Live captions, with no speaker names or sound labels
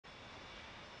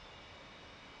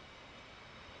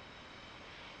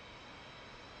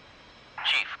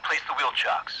wheel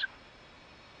chocks.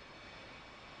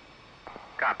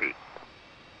 Copy.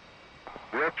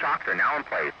 Wheel chocks are now in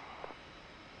place.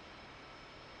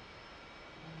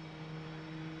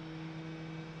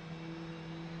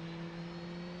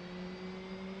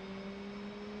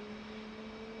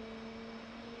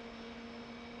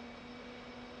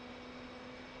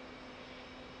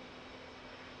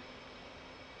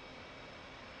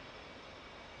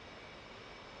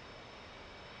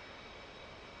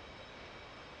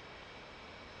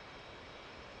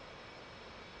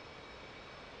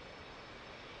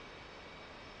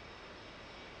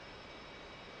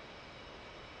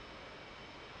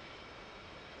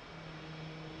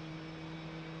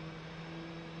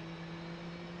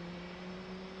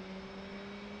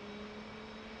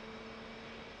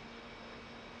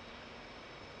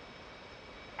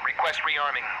 Request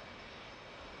rearming.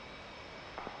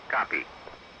 Copy.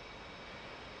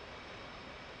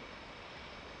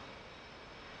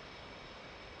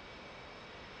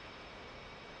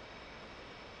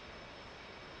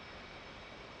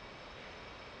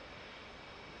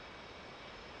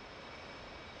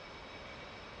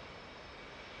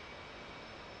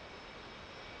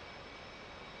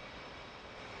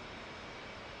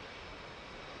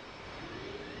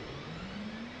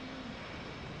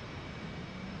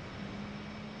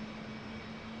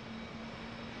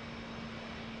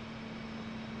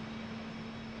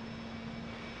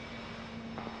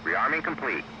 Rearming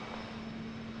complete.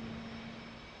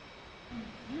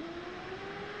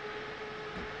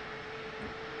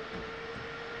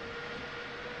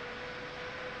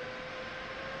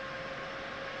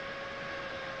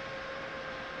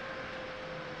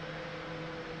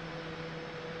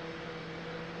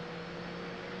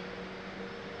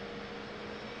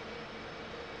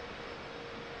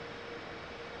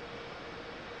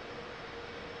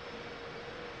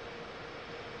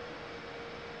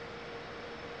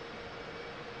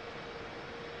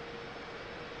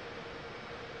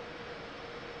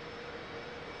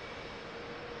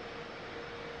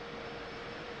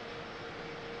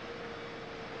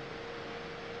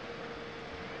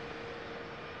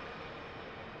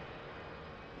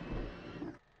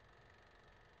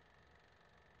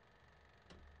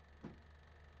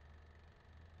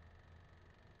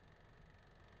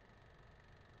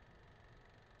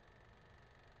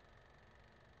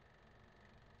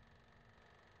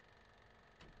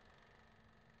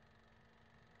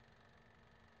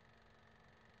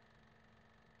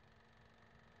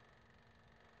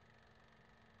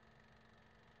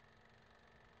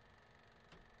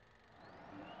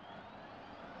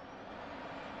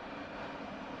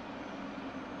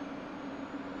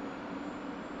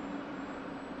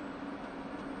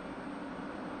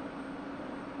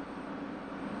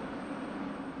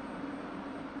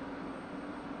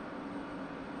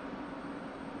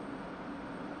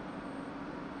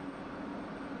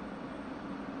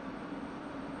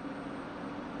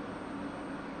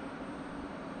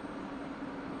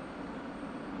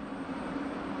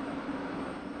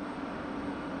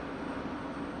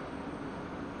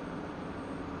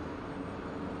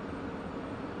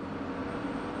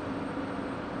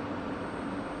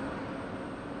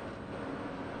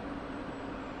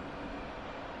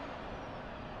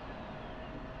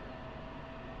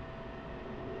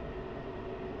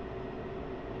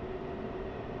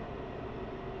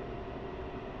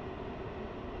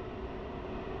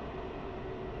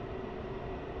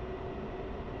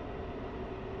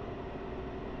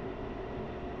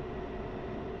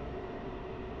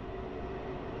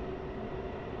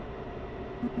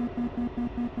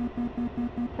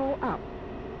 Pull up.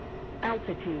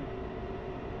 Altitude.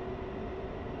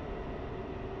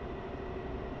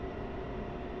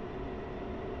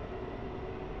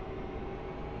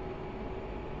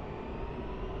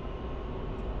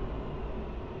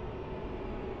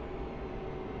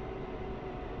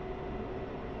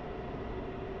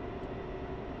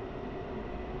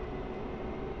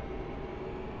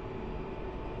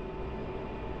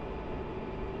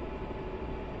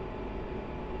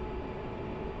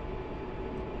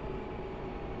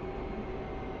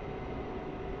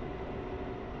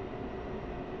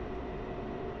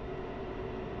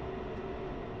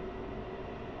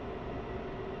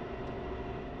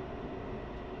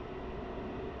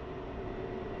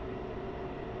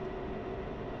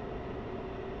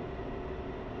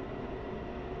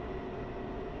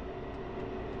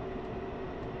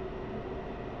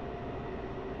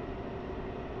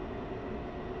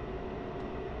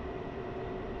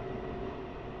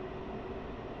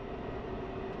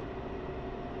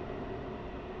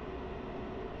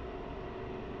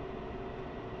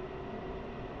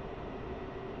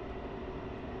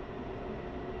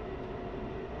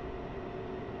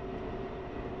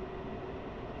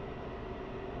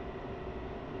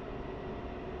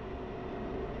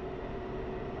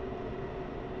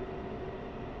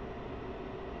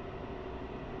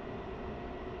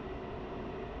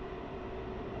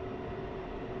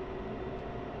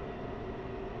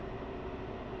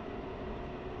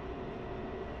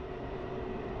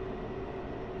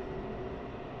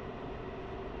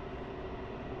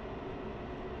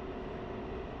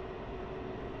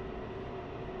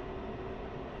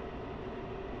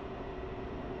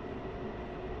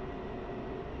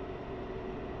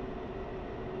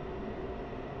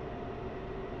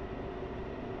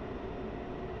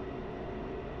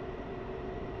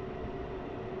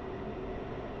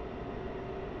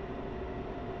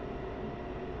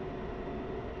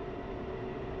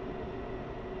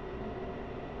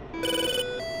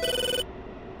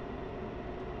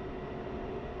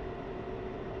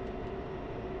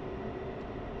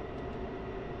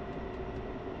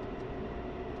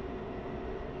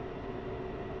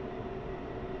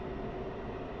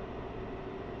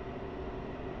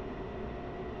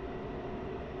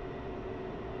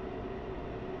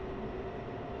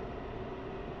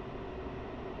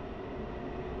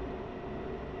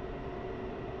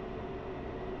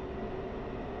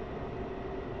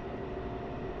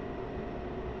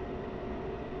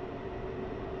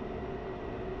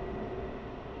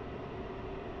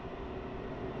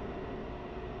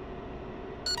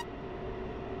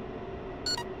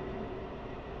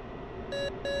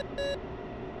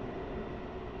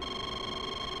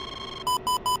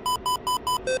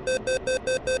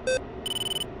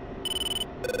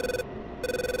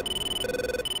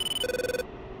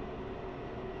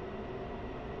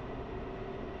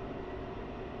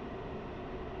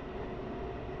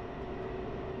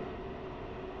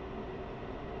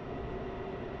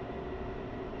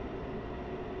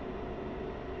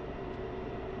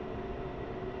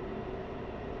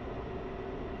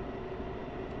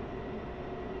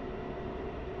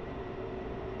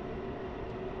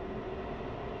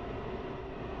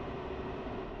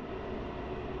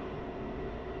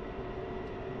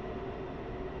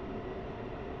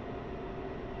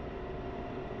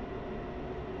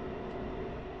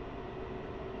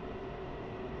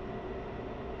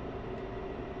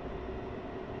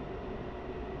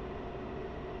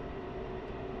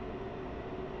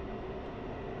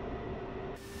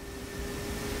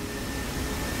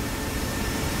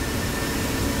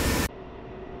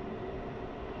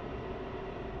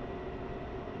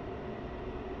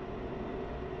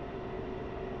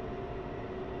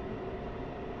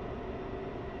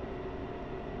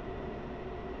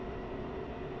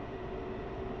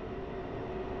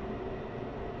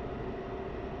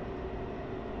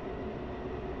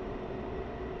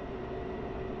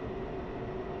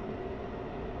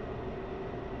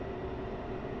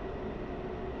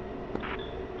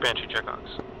 Banshee check ox.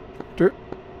 Do.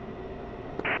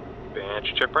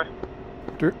 Banshee check right.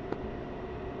 Do.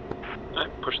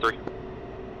 Alright, push 3.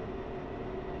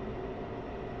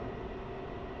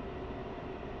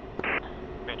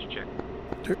 Banshee check.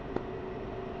 Do.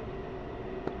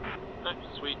 Alright,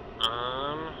 sweet.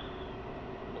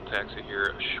 We'll taxi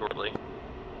here shortly.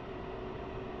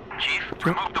 Chief,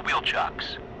 remove the wheel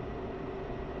chocks.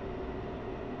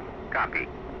 Copy.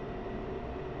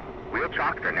 Wheel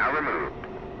chocks are now removed.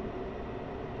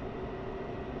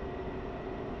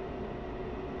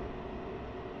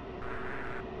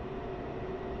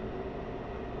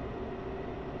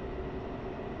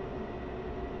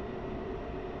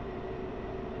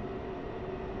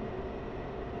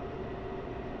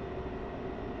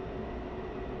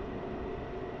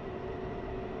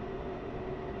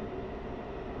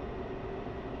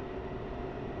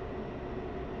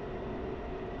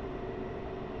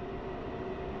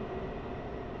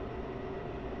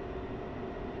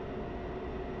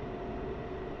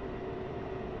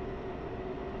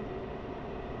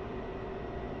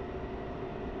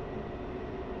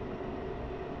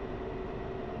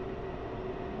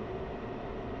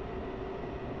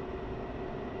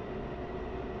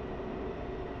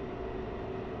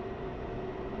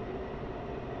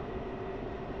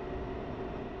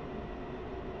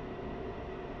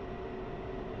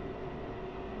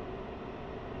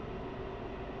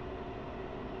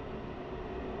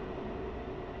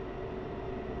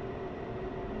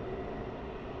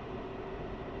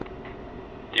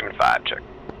 Demon 5 check.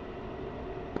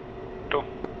 Go.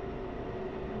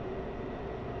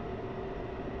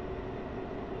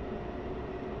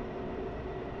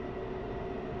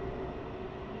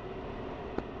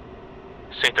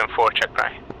 Satan 4 check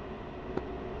right.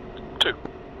 2.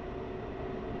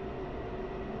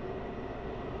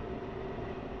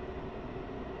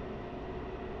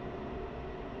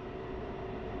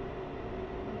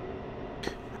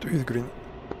 Do is green.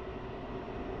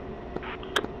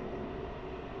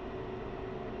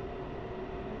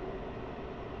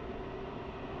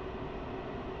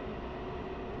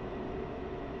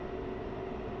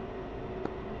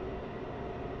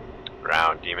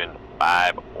 Ground Demon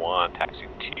 5-1, taxi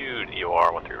 2 to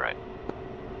EOR 13 right.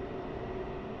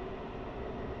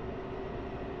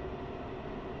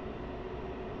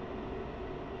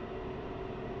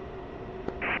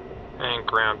 And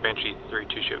ground Banshee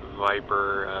 3-2 ship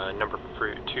Viper, number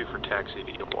 2 for taxi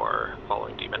to EOR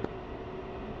following Demon.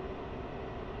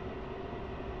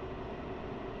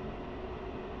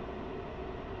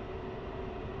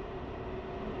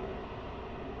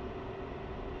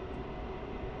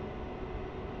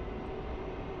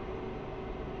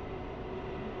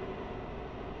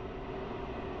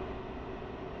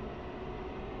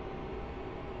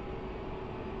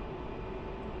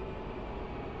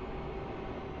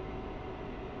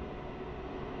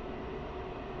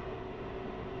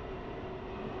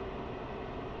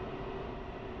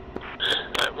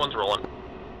 One's rolling.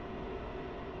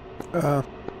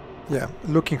 Yeah,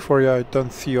 looking for you. I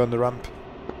don't see you on the ramp.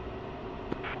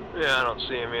 Yeah, I don't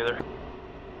see him either.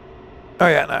 Oh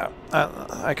yeah, no,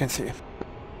 I can see.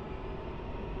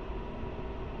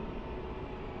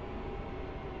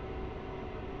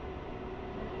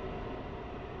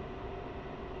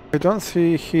 I don't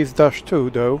see his dash 2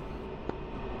 though.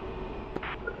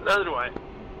 Neither do I.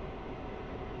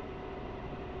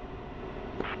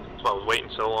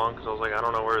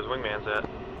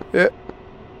 Yeah.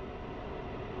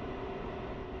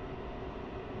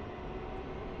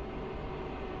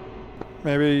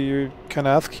 Maybe you can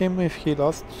ask him if he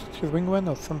lost his wingman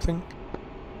or something.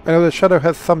 I know the Shadow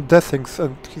has some deathings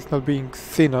and he's not being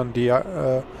seen on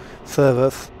the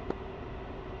servers.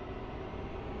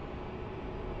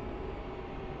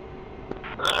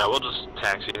 We'll just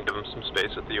taxi and give him some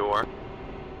space at the OR.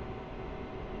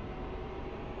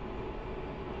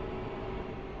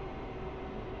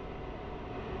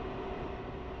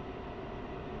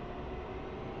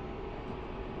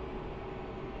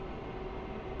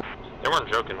 They weren't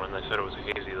joking when they said it was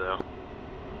hazy, though.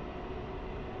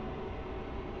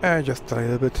 Just a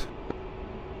little bit.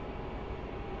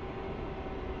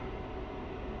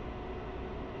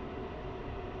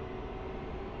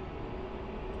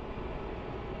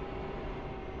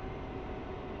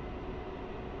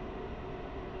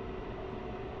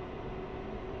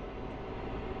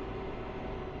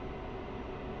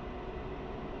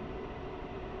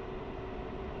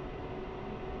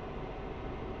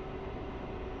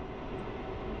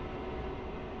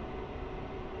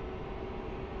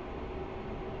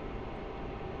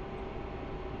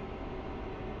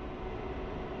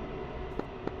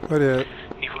 But yeah,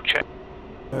 Evil check.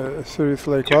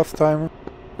 seriously, like last time,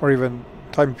 or even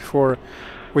time before,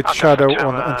 with Shadow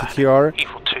on anti-TR,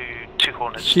 Two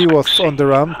Hornets. he was on the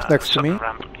ramp next to me,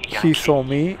 Ramp, he saw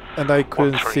me, and I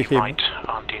couldn't see him. Right,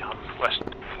 RD on west.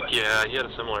 Yeah, he had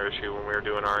a similar issue when we were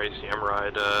doing our ACM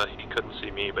ride. He couldn't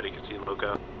see me, but he could see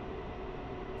Loco.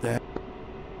 Yeah.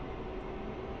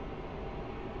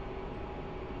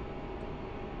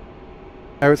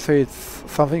 I would say it's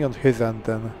something on his end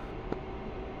then.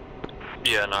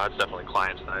 Yeah, no, it's definitely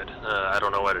client side. I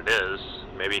don't know what it is.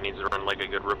 Maybe he needs to run like a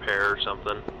good repair or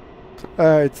something.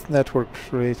 It's network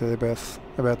related, I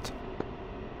bet.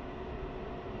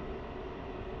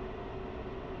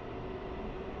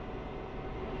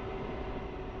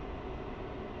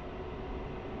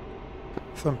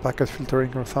 Some packet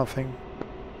filtering or something.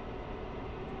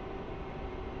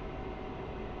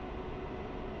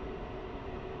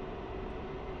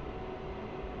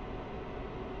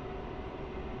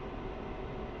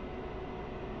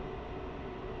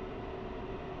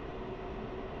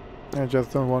 I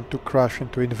just don't want to crash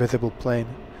into invisible plane.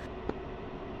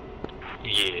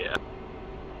 Yeah.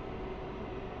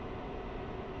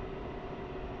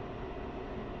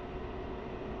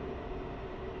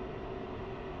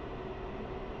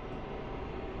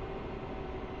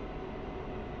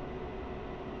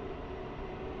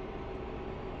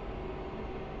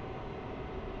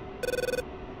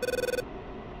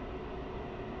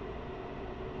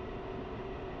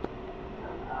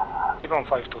 Even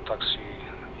 5-2 taxi,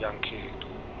 Yankee to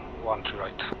 1 to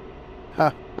right.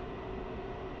 Huh.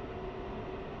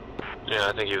 Yeah,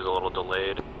 I think he was a little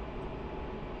delayed.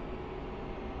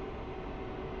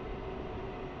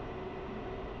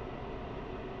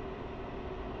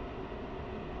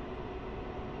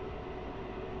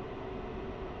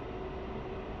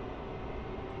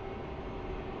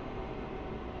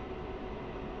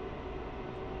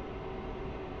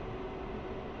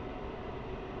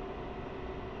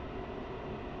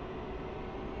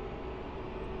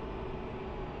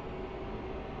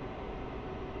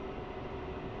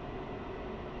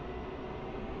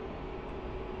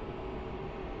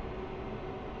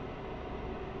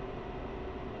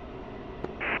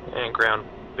 And ground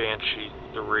Banshee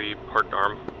 3, parked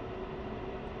arm.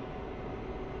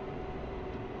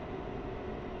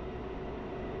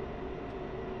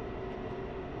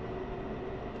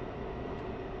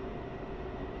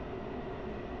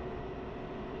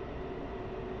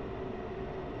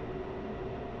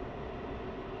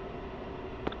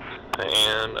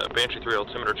 And Banshee 3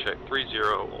 altimeter check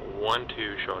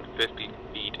 3012, showing 50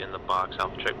 feet in the box.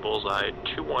 Alpha check bullseye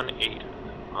 218,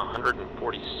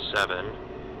 147.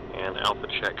 And alpha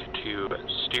check to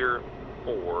steer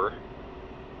 4.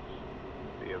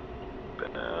 Be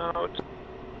about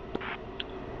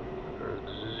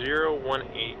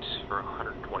 018 for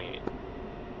 128.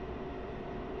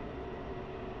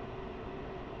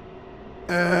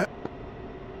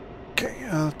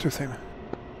 Okay, two same.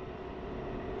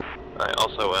 I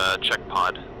also check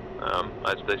pod.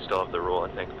 They still have the rule, I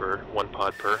think, for 1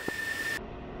 pod per.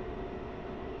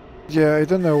 Yeah, I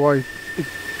don't know why.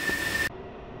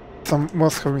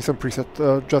 Must have me some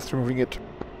preset, just removing it.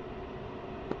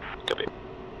 Copy.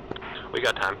 We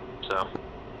got time, so.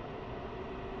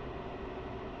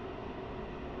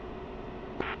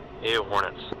 Ew,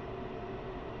 Hornets.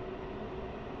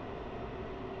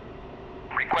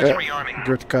 Request rearming.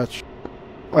 Good catch.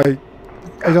 I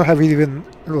don't have it even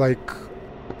like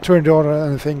turned on or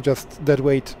anything, just dead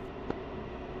weight.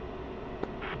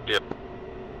 Yep.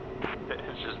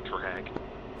 drag.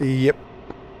 Yep.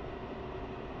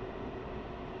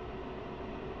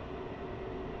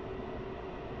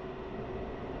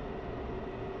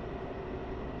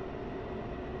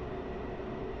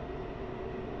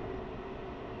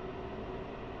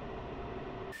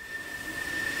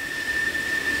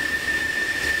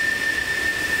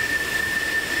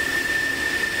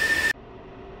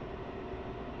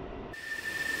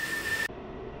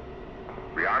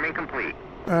 Rearming complete.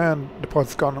 And the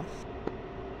pod's gone.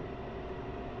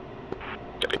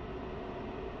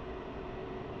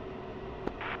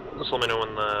 Just let me know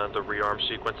when the rearm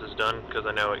sequence is done, because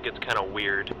I know it gets kind of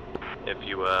weird if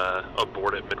you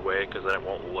abort it midway, because then it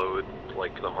won't load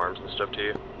like the harms and stuff to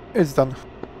you. It's done.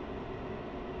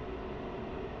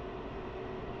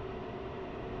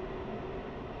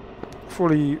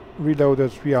 Fully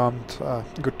reloaded,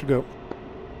 rearmed, good to go.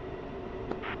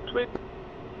 Sweet.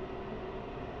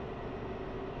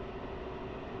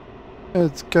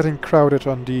 It's getting crowded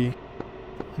on the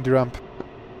ramp.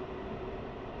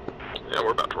 Yeah,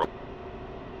 we're about to roll.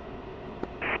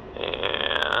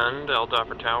 And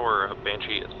Aldoffer Tower,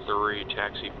 Banshee 3,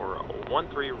 taxi for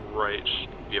 13 right,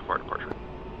 VFR departure.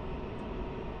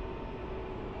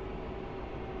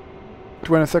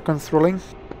 20 seconds rolling.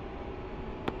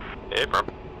 Hey, firm.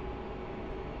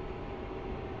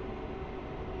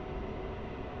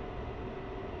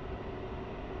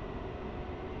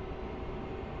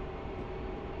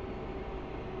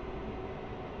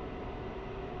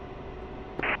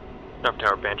 Nav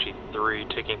Tower, Banshee 3,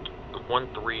 taking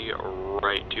 13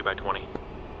 right, 2 by 20.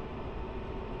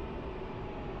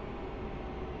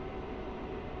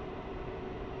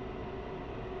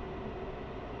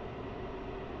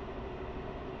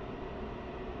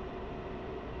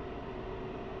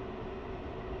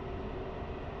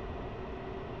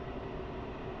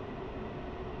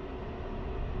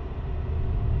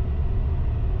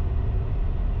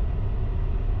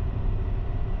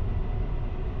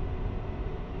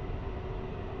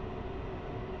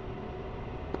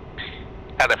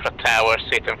 Avantar Tower,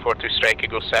 Satan 42 Striker,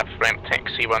 go south, ramp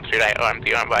taxi 13 right,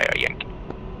 RMD on via Yankee.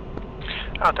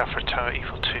 Avantar Tower,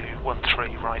 Evil 2,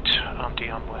 13 right,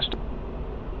 RMD on west.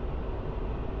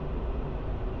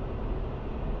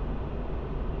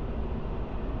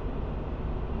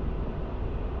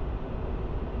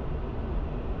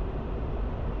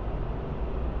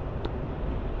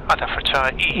 Avantar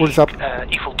Tower, What's up?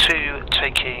 Evil 2,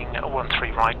 taking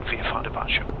 13 right, VFR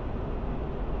departure.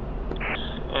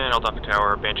 And Aldoffer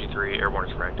Tower, Banshee 3, airborne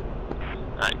is fragged.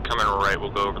 Coming right,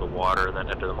 we'll go over the water and then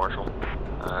head to the Marshal.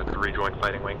 To rejoin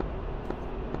fighting wing.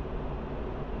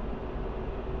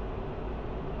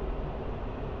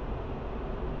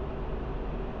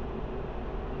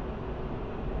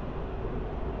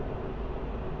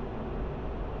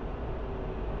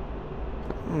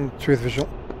 Truth visual.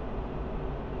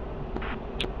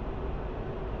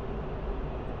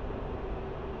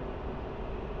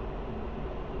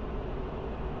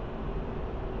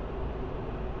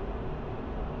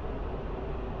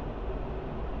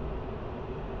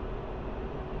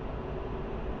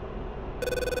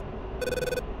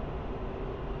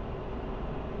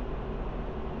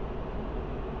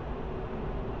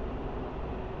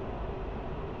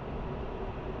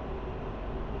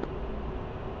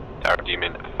 Tower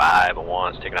Demon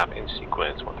 5-1's taking off in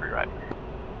sequence, 13 right.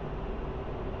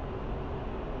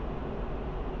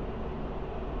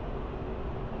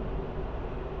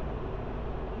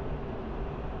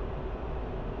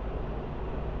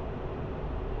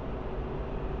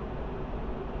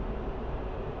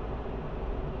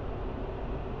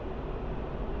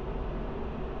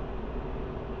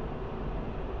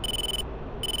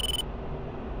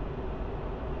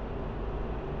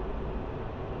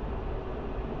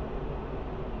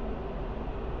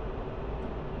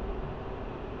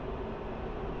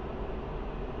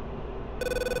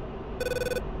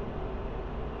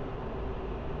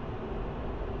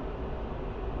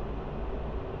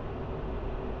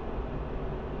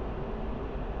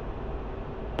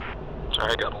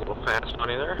 Sorry, I got a little fast on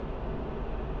you there.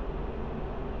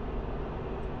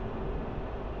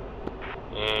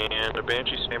 And a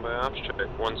Banshee standby ops check.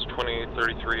 One's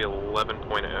 2033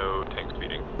 11.0 tank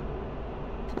speeding.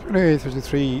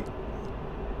 2833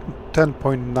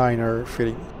 10.9 are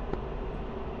feeding.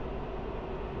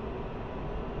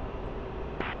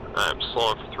 I'm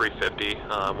slowing for 350.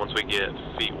 Once we get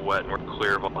feet wet and we're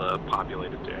clear of all the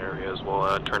populated areas,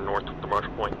 we'll turn north to the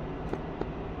Marshal Point.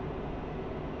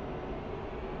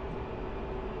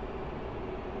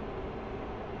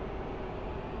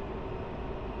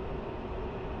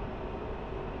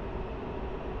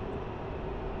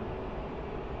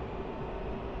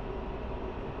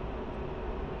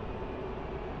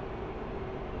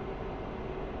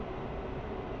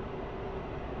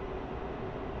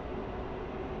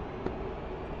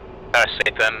 Tower,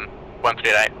 Satan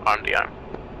 138, arm the arm.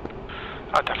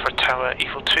 Alpha Tower,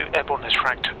 Evil 2, airborne is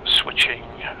fragged, switching,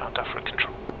 Alpha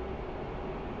control.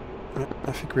 Yeah,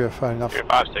 I think we are fine enough.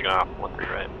 5's taking off, 1-3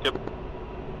 right. Yep.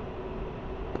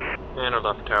 And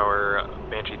Aldoffer Tower,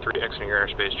 Banshee 3 exiting your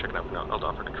airspace, checking out for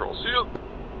Aldoffer control. See ya!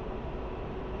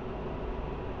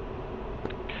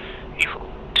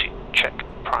 Evil 2, check,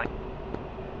 prime.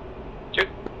 Check.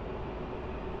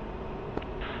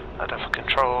 Alpha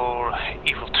control,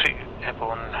 Evil 2,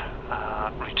 airborne,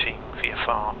 routing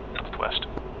VFR northwest.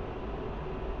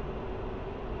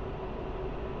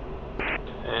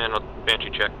 And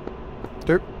Banshee check.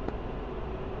 Dope.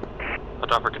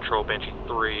 Aldoffer control, Banshee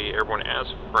 3, airborne as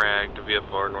fragged,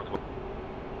 VFR northwest.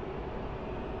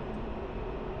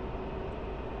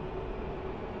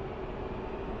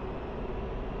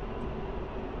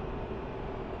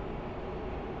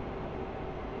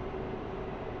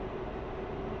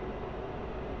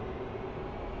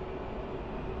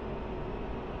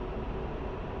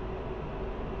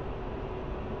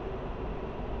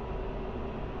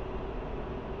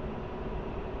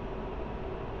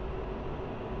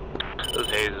 This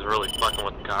haze is really fucking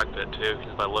with the cockpit too,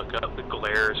 because if I look up, the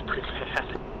glare is pretty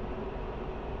bad.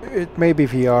 It may be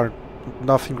VR.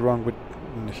 Nothing wrong with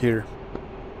here.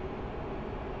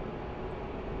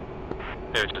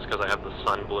 Maybe it's just because I have the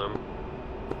sun bloom.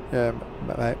 Yeah,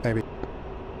 maybe.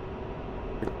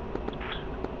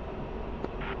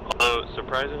 Although,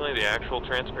 surprisingly, the actual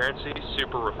transparency is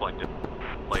super reflective.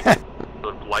 Like,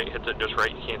 the light hits it just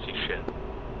right, you can't see shit.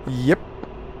 Yep.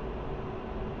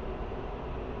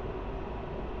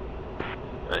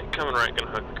 Right, coming right,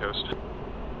 gonna hug the coast.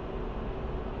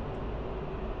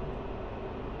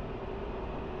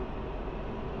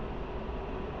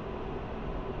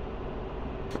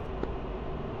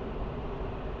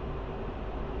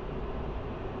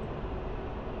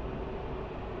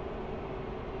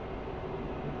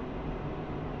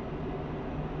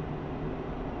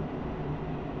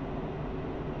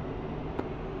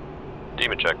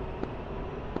 Demon check.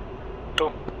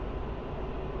 Cool.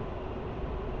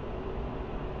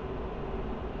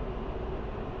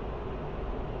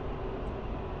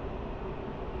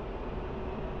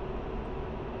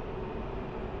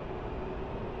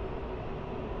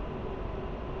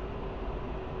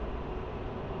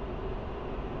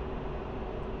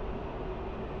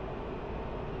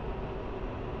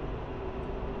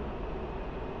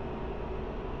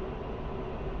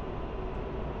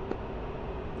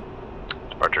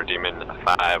 Departure Demon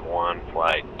 5-1,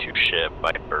 flight 2 ship,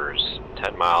 Vipers,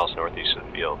 10 miles northeast of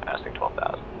the field, passing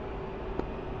 12,000.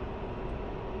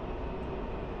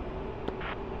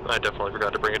 I definitely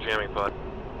forgot to bring a jamming pod.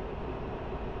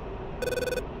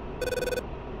 I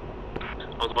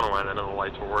was wondering why none of the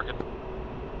lights were working.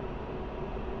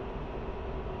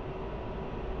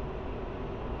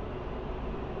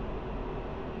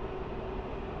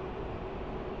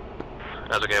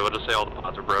 That's okay, we'll just say all the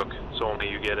pods are broke, so only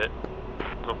you get it.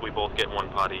 Hope we both get one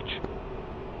pod each.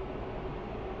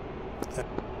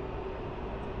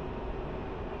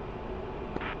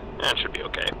 That should be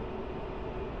okay.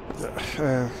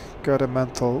 Got a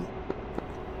mental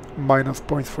minus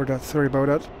points for that. Sorry about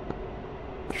that.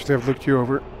 Should have looked you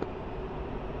over.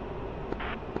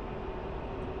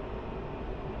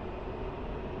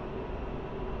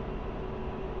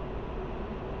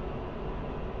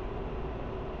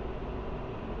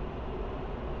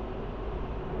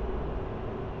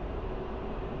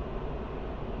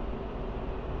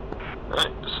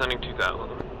 Alright, descending 2,000.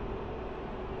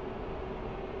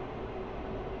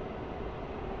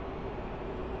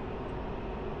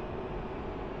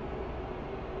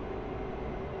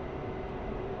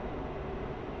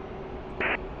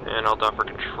 And I'll offer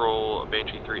control,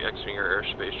 Banshee 3 exiting your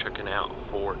airspace, checking out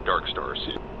for Darkstar.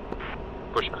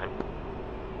 Push 9.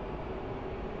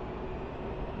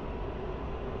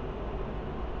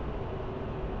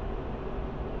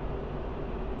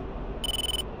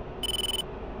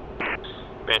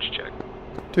 Banshee check.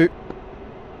 2.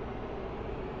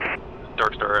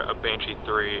 Darkstar, a Banshee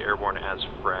 3, airborne as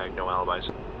frag, no alibis.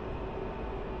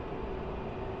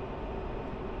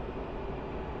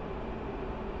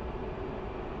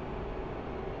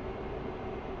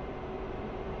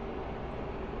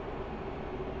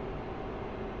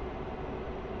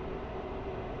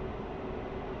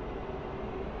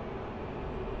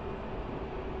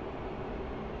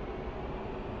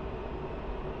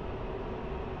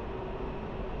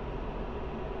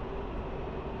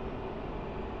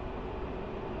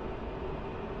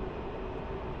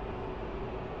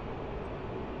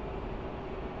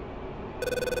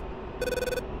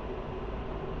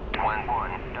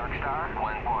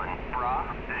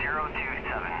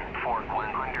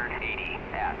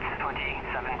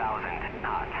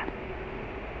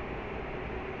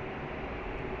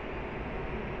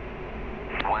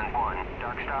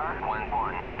 Darkstar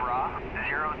 1-1, Bra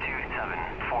 027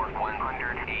 for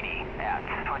 180 at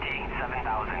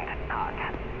 27,000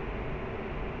 knots.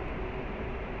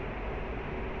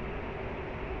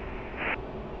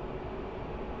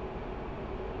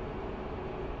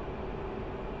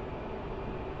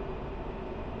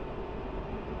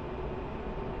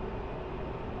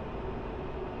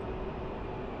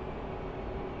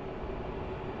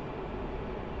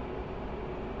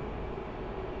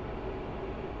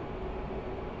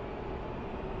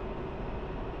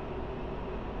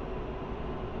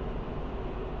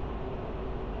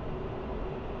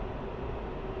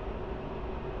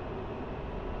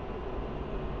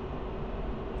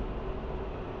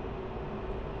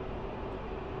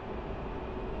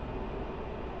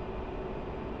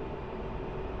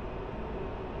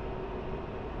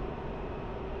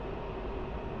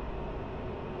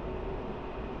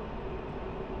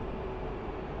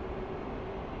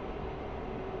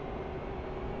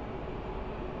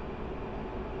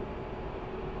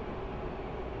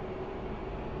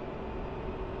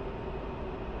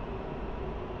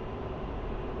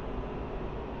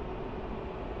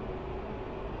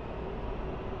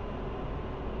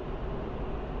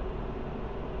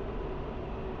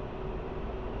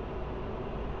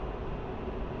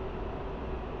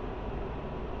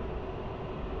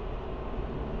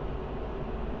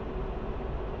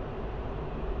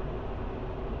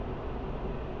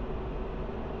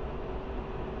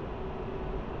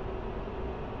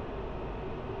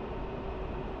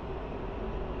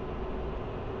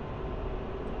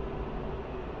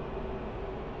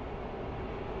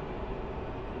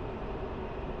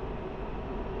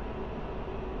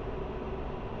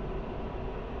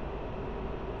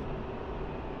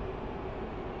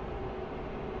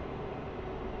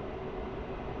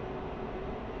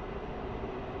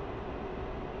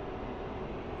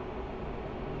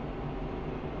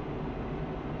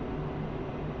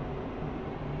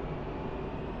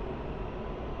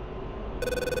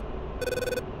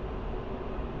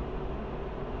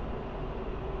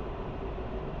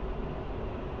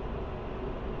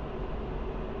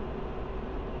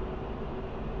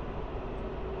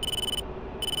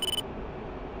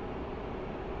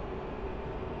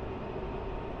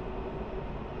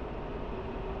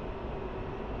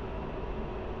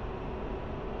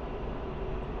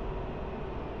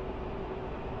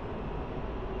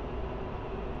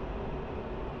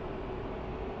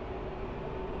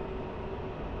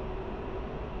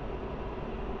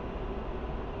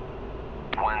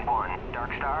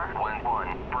 Darkstar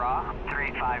 1-1, Bra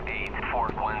 358 for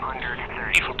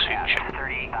 130 Eagle 2, at check.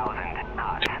 30,000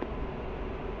 knots.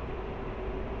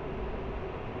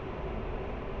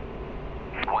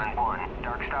 1-1,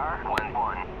 Darkstar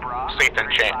 1-1, Bra Satan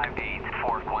check. 358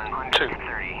 for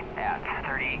 130 at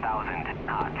 30,000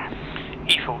 knots.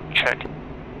 Evil check.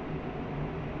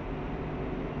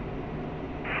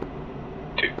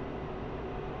 2.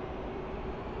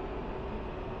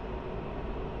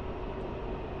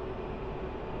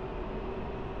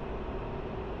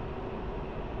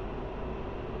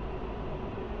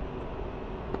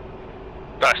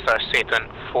 Darkstar Satan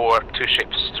 4, 2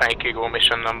 ships, strike Eagle,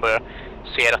 mission number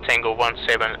Sierra Tango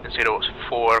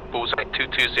 1704, bullseye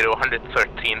 220,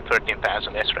 113,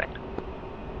 13,000, that's right.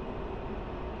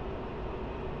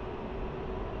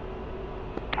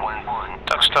 1-1,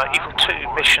 Darkstar Evil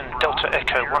 2, mission Delta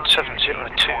Echo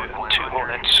 1702, 2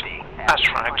 Hornets,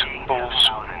 Asphalt, Bulls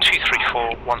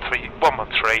 234,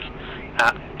 113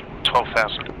 at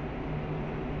 12,000.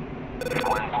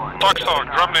 Darkstar,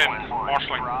 Gremlin,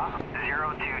 marshalling.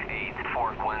 028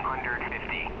 for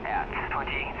 150 at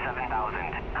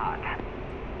 27,000 knots.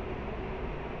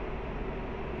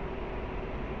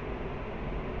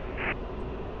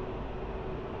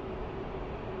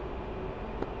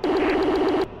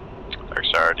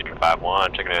 Darkstar, Demon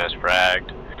 5-1, checking in as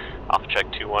fragged. Alpha check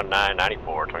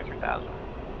 21994, 23,000.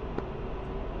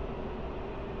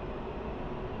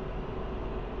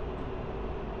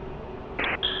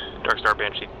 Darkstar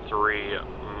Banshee 3,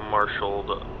 marshaled,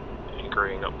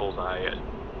 anchoring bullseye at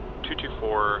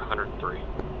 224, 103.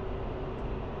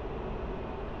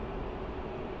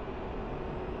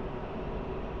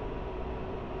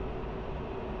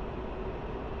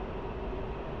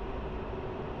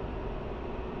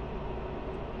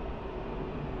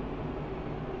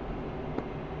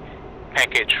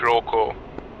 Package roll call.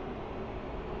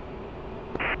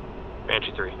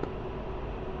 Banshee 3.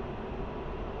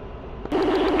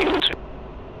 Evil 2.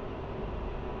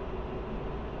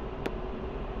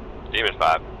 Demon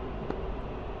 5.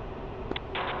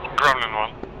 Gremlin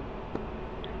 1.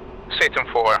 Satan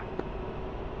 4.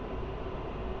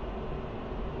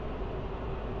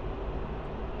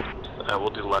 We'll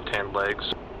do left-hand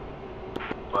legs.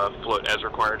 Float as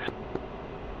required.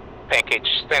 Package,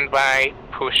 stand by,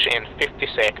 push in 50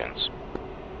 seconds.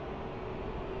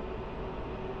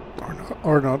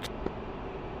 Or not.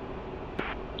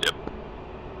 Yep.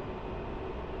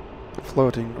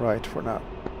 Floating right for now.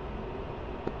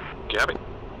 Copy.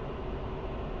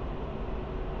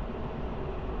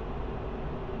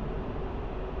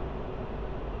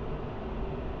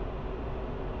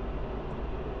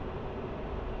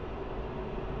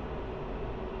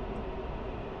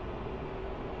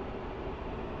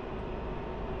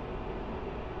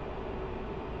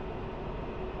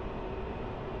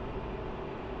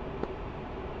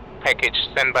 Package,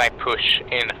 stand by, push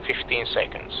in 15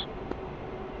 seconds.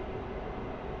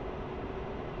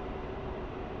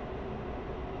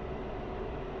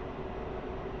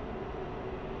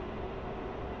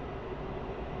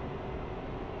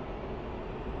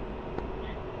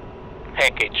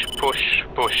 Package, push,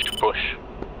 push, push.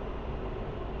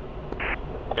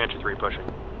 Banshee 3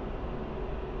 pushing.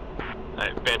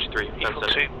 Alright, Banshee 3, Eagle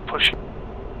 2, push.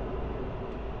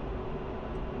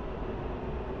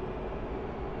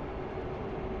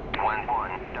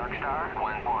 Darkstar,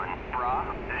 1-1, Bra,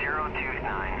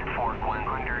 029, for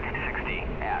 160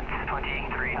 at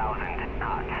 23,000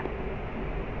 knots.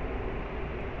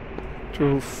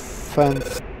 To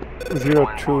fence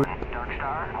 02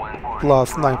 Darkstar, 1-1,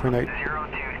 plus Bra, 9.8. 026,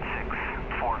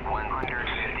 for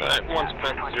 150 Alright, once at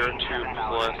fence 02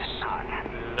 plus 27,000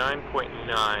 knots.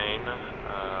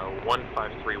 9.9,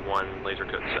 1531 laser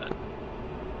code set.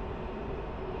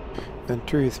 And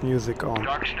 2 is music on.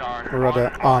 Darkstar, Or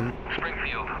rather on.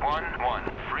 Springfield,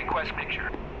 1-1, request picture.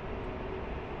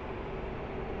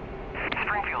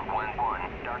 Springfield, 1-1,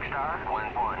 Darkstar,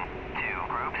 1-1,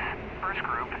 2 groups. First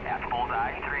group at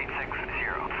Bullseye,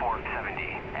 3860,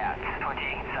 470 at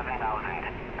 27,000.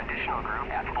 Additional group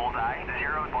at Bullseye,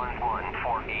 011,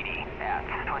 480 at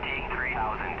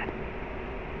 23,000.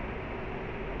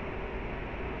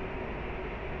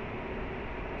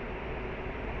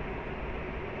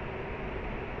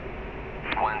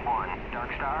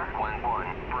 Darkstar, 1-1,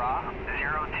 Bra,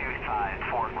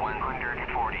 025 for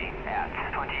 140 at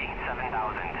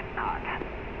 27,000 knots.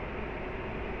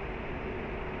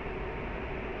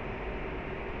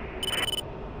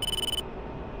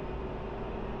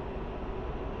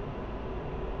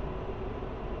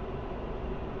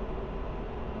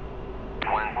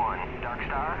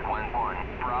 Darkstar,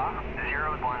 1-1, Bra,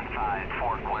 015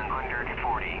 for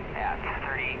 140 at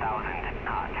 30,000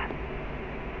 knots.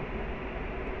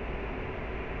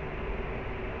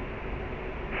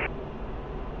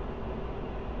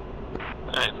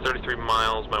 Alright, 33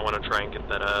 miles, might want to try and get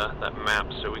that that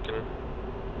map so we can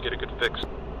get a good fix.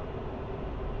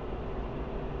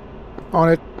 On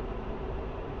it.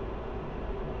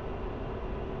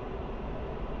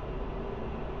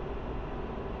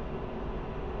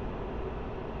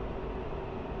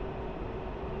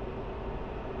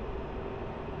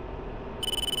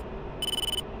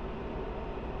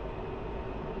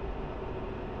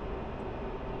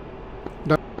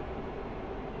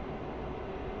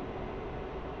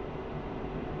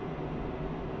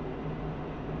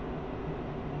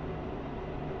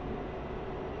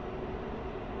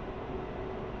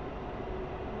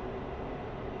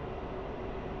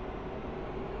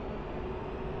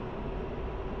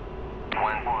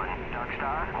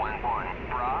 Darkstar, 1-1,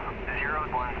 Bra,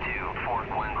 012 for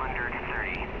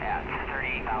 130 at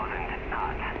 30,000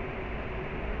 knots.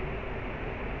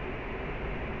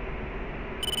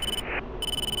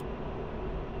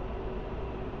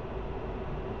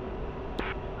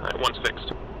 Alright, one's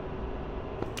fixed.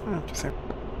 Just saying.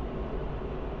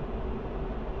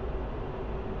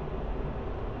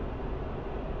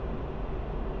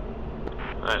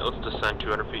 Alright, let's descend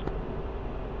 200 feet.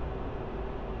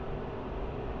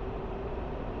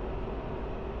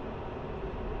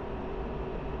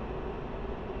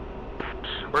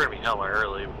 We're gonna be hella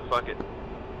early, fuck it.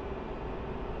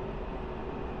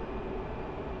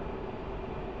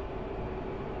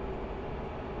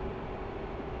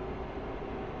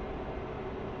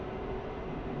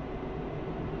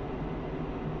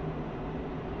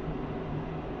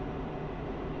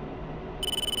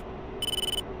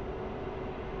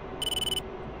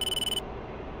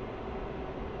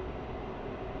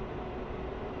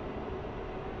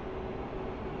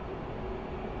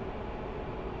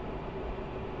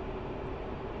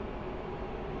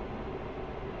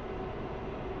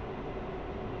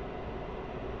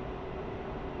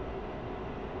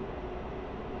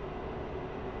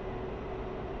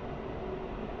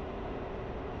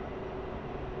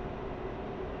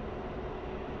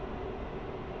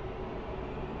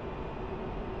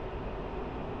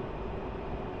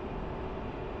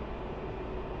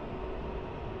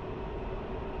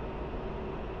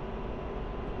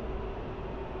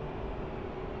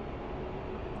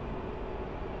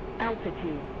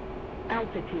 Altitude.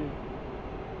 Altitude.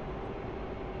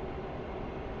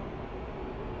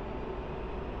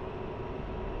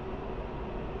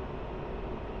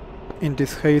 In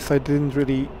this haze, I didn't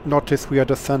really notice we are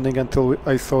descending until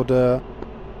I saw the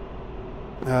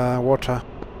water.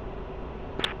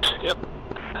 Yep.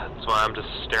 That's why I'm just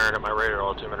staring at my radar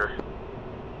altimeter.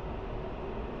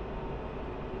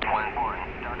 1-1,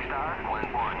 Darkstar,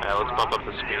 1-1. Yeah, let's bump up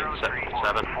the speed,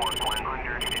 7.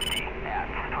 150 at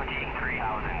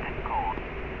 23,000, cold.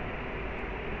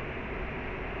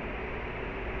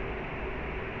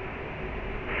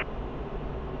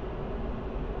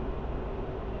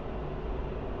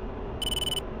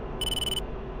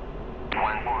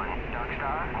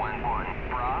 Darkstar, 1-1,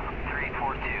 Bra,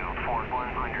 342, Fort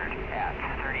 100 at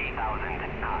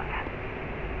 30,000 knots.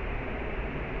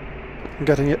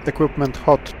 Getting equipment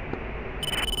hot.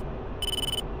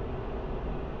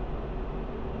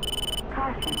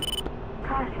 Caution.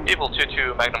 Caution. Evil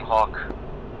 2-2, Magnum Hawk.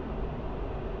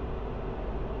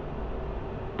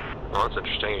 Well, that's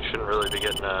interesting. You shouldn't really be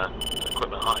getting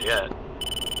equipment hot yet.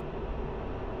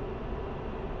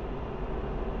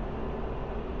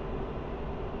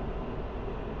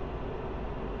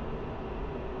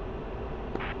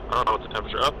 I don't know what the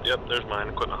temperature. Oh, yep, there's mine.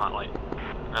 Equipment hot light.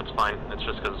 That's fine. It's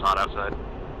just because it's hot outside.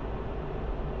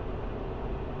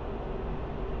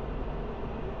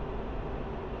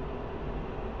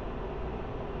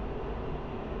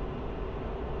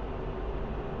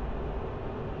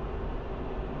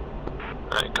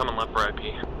 Alright, coming left for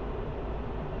IP.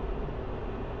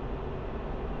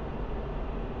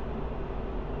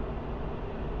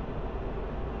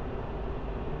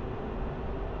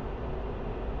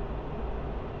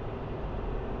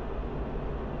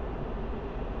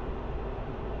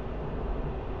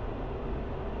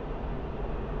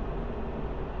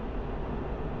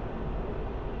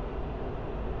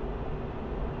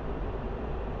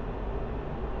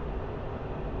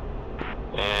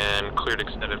 And cleared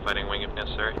extended fighting wing if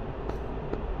necessary.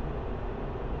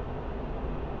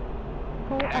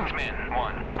 Pull up. X-Men,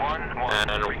 1-1-1.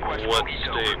 And Request what bogey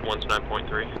state? dope.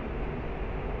 1-9.3.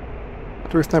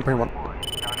 3.1.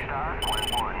 Darkstar,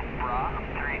 1-1, Bra,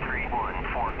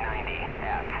 331, Fort 90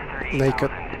 at 30,000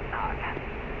 Naked. knots.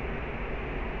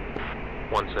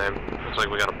 One same. Looks like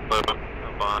we got a boat up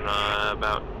on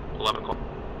about 11 o'clock.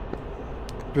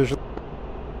 Vision.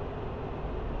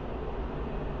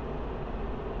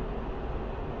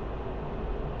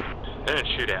 They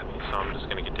didn't shoot at me, so I'm just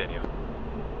gonna continue.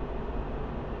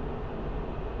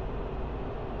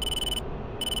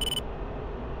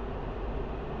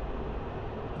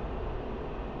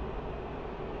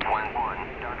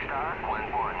 Darkstar,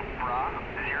 1-1, Bra,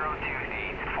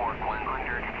 028, Fort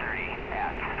 130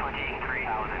 at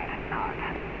 23,000 knots.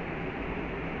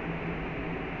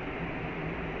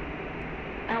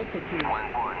 Altitude.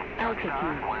 1-1, Altitude.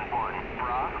 Darkstar, 1-1,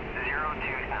 Bra,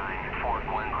 029, Fort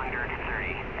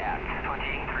 130 at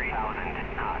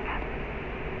 23,000 knots.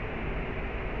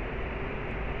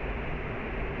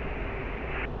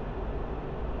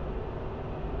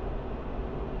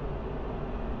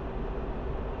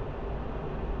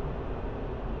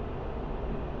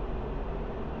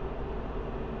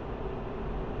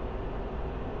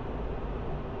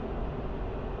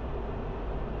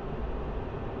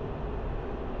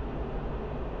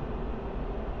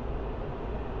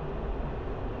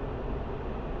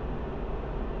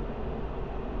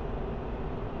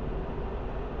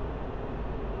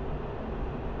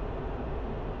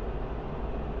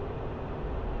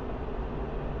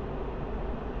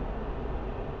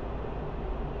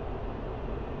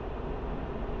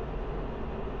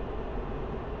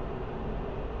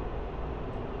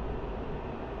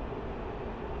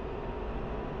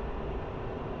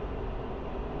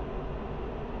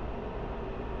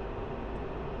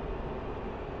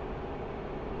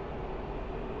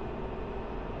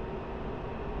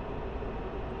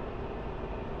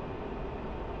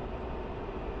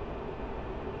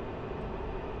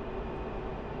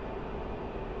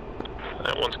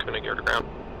 That one's gonna gear to ground.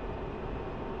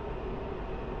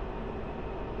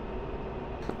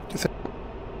 Just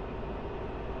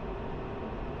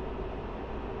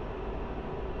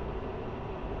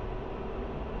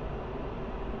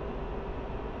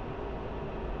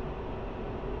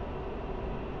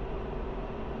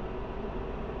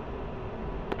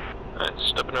Alright,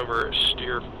 stepping over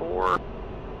steer 4.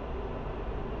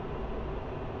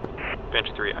 Bench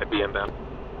 3, IP inbound.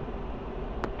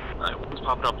 Alright, one's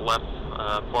popping up left,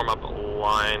 form up a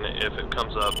line. If it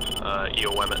comes up,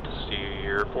 EOM it to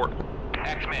steer 4.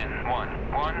 X-Men,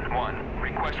 1-1-1,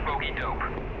 request bogey dope.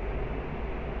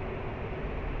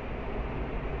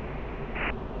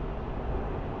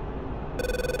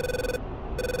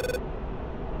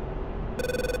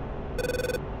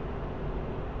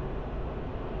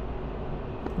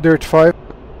 Dirt 5.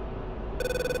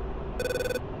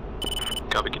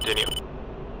 Copy, continue.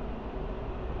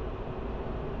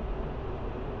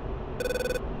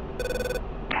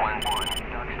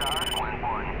 Darkstar,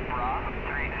 1-1, Bra,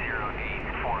 308,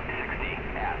 460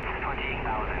 at 20,000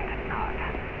 knots.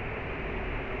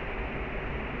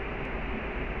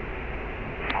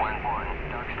 1-1,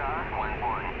 Darkstar,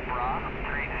 1-1, Bra,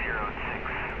 306,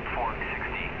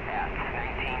 460 at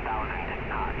 19,000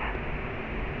 knots.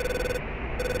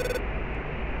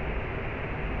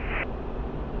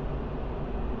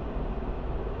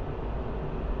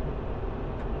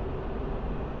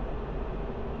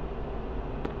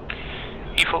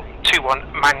 Evil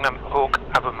 2-1, Magnum, Hawk,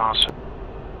 Abermars.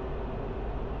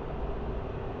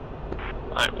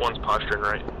 Alright, one's posturing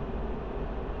right.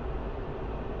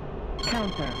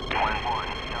 Counter.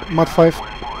 1-1, Mod 5.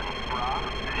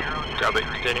 Copy,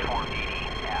 continue. 480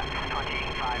 at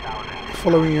 25,000.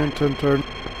 Following you into turn. 1-1,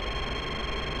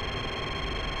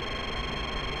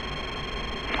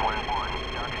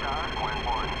 Darkstar,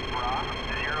 1-1, Bra,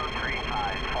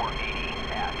 035, 480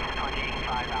 at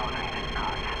 25,000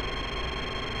 knots.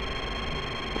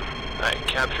 Alright,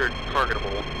 captured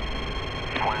targetable.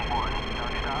 1-1,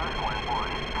 Darkstar, 1-1,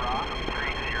 Bra,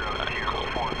 300,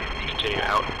 450 Continue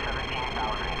out. 17,000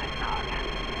 knots.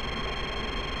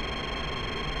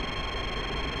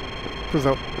 Who's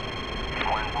out? 1-1,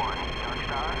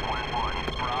 Darkstar, 1-1,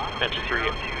 Bra, Entry 3,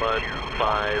 Mud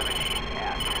 5,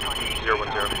 010.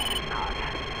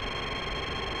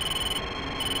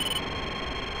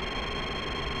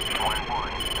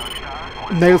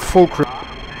 Nails Fulcrum. 019,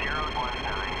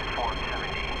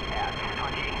 470 at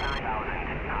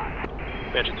 29,000 knots.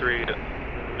 Entry 3,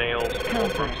 Nails,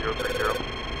 Fulcrum 030.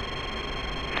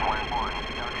 1-1,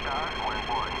 Darkstar,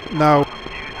 1-1, Now,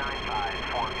 295,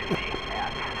 450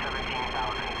 at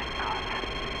 17,000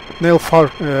 knots. Nail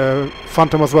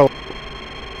Phantom as well.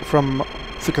 From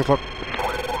 6 o'clock. 1-1,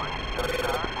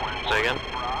 Darkstar, 1-1, Say again?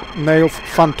 Bra, Nails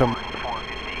Phantom.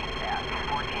 450 at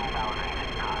 14,000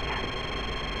 knots.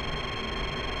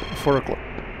 4 o'clock.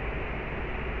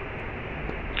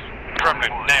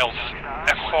 Gremlin, Nails,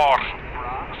 F4,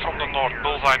 from the north,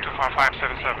 bullseye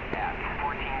 25577. At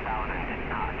 14,000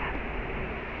 knots.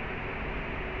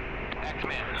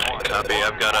 Alright, copy,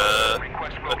 I've got a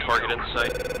target in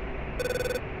sight.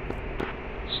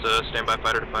 Stand by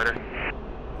fighter to fighter.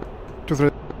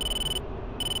 2-3.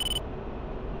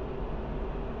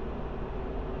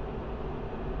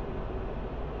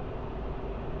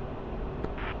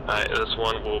 Alright, this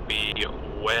one will be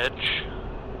wedge,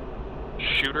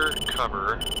 shooter,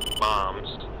 cover, bombs,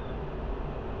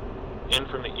 in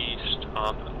from the east,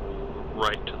 off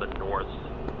right to the north.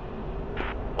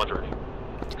 One's ready.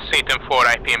 Satan 4,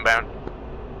 IP inbound.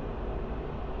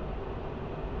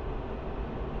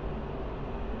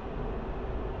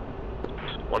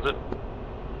 One's it.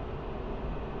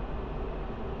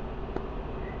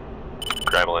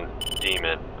 Gremlin,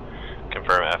 Demon,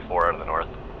 confirm F4 out of the north.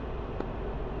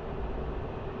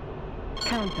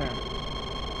 Counter.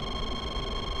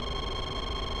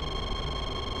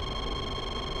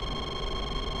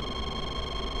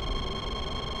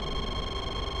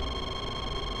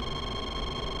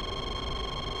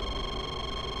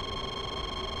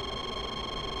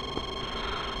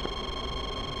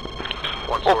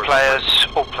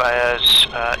 All players,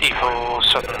 Evil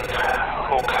Southern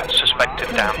Hawk suspected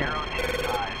down. 025,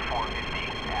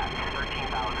 450 at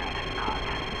 13,000 knots.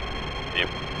 Yep.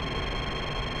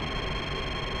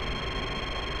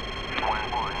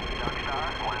 1-1, Darkstar,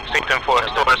 1-1, Satan 4,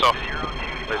 stores off.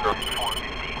 025,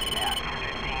 450 at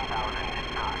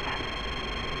 15,000 knots.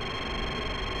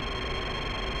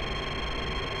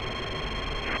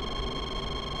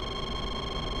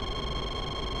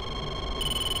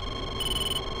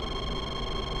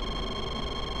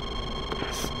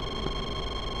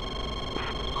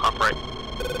 Hop right.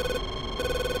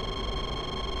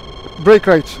 Break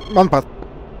right. Manpads.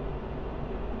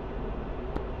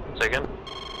 Say again?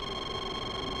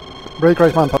 Break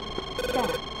right, Manpads. Stack.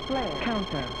 Flare.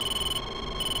 Counter.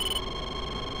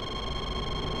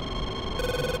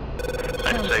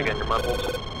 Alright, say again, your mud holes.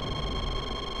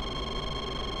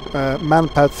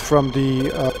 Manpads from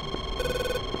the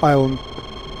island.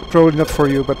 Probably not for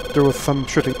you, but there was some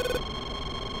shooting.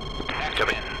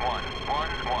 Copy.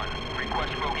 1-1-1,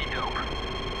 request bogey dope.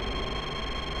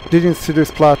 Didn't see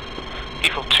this plot.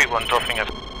 Evil 2-1 dropping a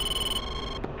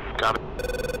Got it.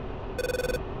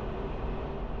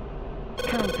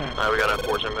 Counter. Alright, we got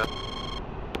F4s in there.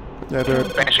 Yeah, they're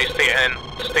Banshee, stay in,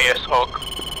 stay as Hawk.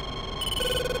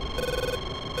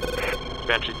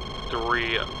 Banshee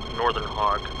 3, Northern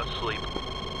Hawk, asleep.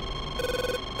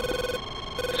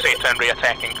 Satan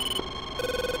re-attacking.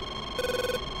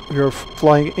 You're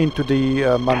flying into the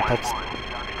Manpads.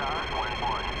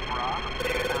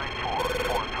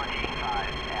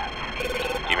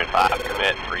 Demon 5,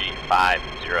 commit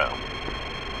 350.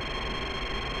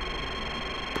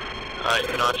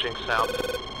 Alright, notching south.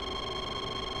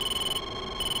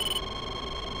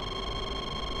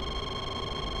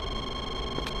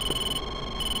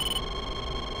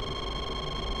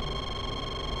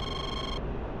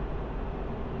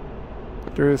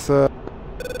 There is a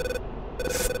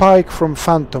spike from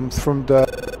phantoms from the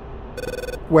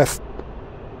west.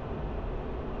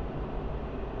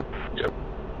 Yep.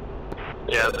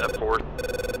 Yeah, it's F4.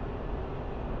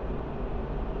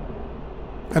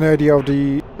 Any idea of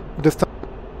the distance?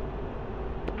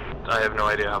 I have no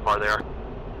idea how far they are.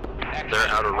 They're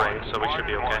out of range, so we should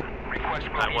be okay.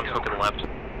 Alright, one's hooking left.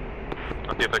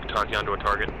 I'll see if I can talk you onto a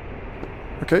target.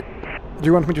 Okay. Do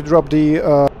you want me to drop the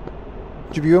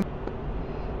GBU?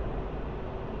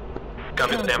 Got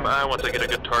me standby once I get a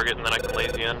good target, and then I can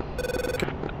lazy in.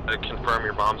 Confirm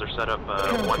your bombs are set up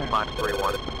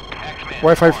 1531.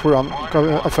 Wi-Fi 4 on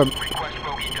FM.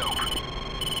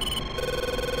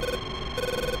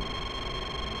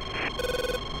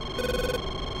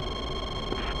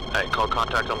 Alright, call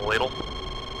contact on the ladle.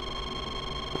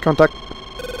 Contact.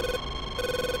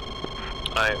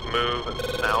 Alright, move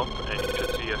south, and you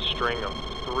should see a string of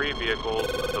 3 vehicles,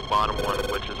 the bottom one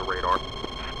which is a radar.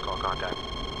 Call contact.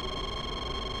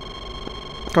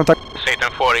 Contact.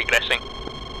 Satan 4 egressing.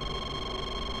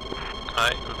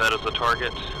 Alright, that is the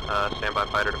target. Standby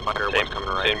fighter to fighter, what's coming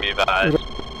right? Send me advised.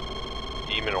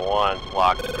 Demon 1's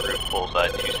locked to group bullseye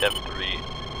 273.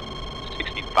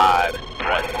 65.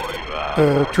 Threat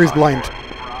to tree's blind.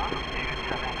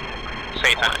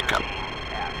 Satan. Come.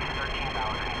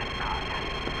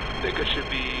 Think it should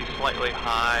be slightly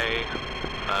high,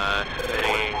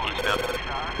 heading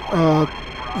eastbound.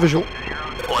 Visual.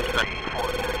 1 defending.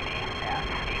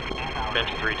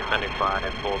 Bench 3 defending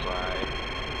 5, bullseye.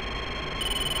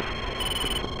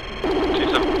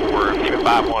 274, Demon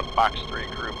 5-1, Fox 3,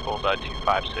 group bullseye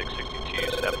 256,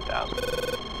 62,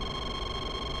 7000.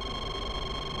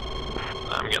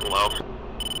 I'm getting low.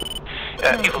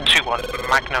 Evil 2-1,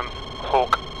 Magnum,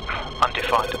 Hawk,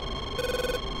 undefined.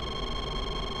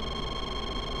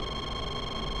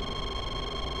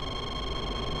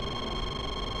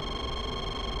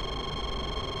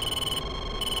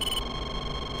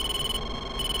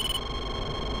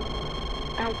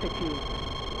 Altitude.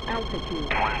 Altitude.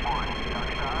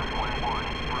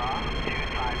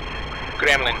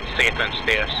 Gremlin, Satan,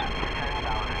 stairs.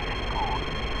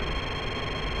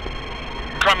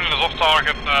 Gremlin is off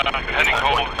target, heading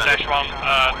home, dash 1,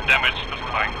 damage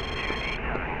specifying.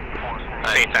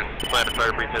 Satan. Plan to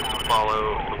fire brief is to follow.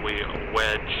 We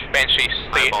wedge. Banshee,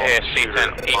 Satan, bombs.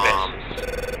 egress.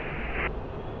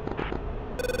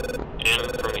 In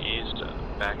from the east,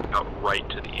 back out right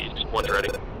to the east. One's ready.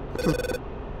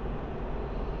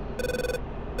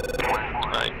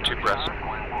 Alright, 2 press.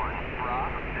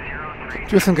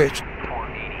 Disengage.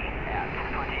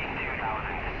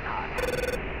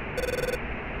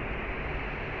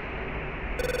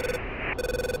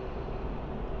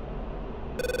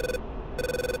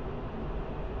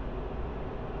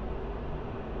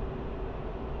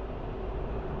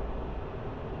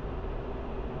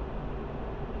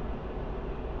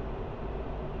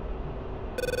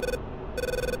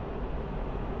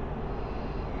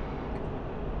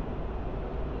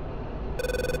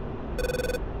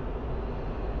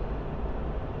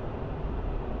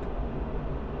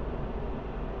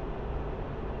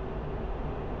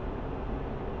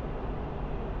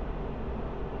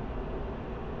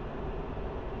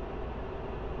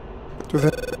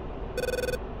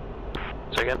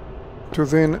 Second.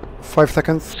 Within 5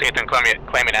 seconds. Satan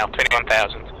claiming out,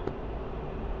 21,000.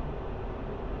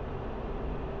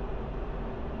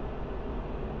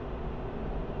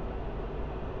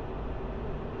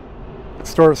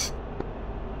 Stores.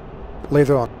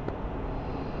 Laser on.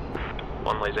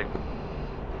 1 lazy.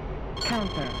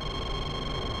 Counter.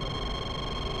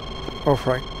 Off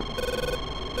right.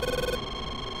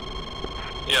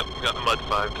 Yep, got the Mud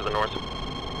 5 to the north.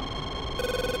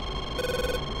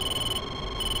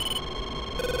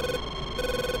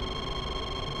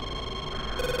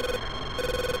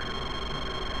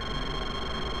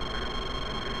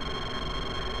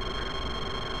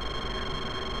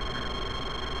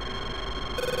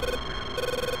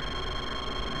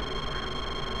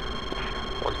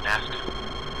 One's aft.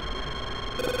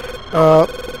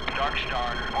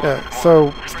 Darkstar. Yeah,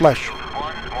 so splash.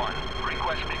 1-1.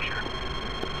 Request picture.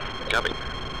 Copy.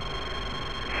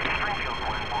 Springfield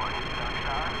 1-1.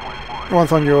 Darkstar 1-1.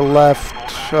 One's on your left.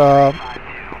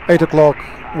 8 o'clock.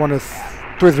 One is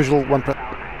 2 is visual, 1 press.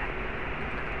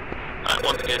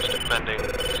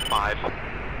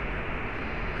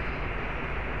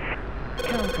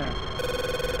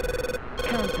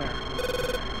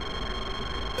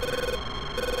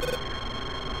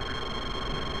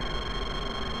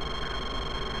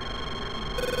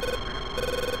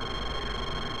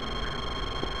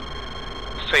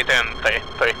 Satan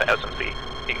 30,000 feet,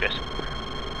 egress.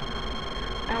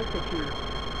 Altitude.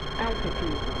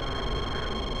 Altitude.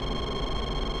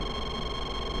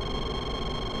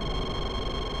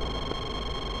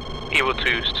 Evil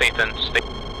 2, Satan, stay.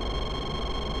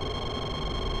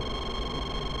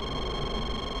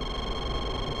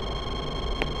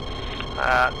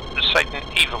 Satan,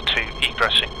 Evil 2,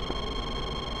 egressing.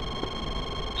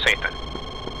 Satan.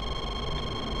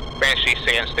 Banshee,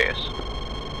 Satan stairs.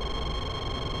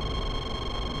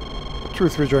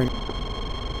 Truth rejoin.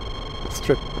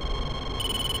 Strip.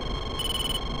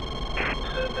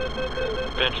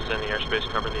 Bench is in the airspace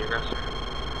covering the egress.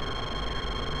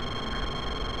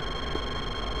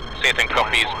 Satan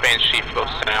copies, Banshee flow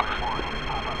snap.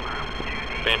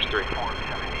 Bench 3.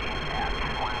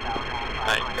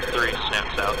 Alright, 3 snap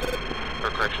south. Or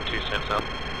correction, 2 snap south.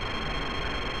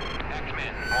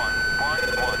 X-Men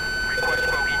 111. Request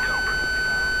bogey dope.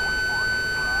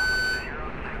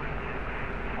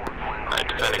 Alright,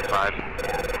 defending 5.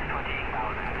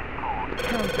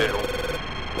 Visual.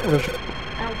 Roger.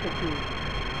 Altitude.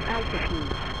 Altitude.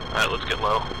 Alright, let's get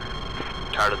low.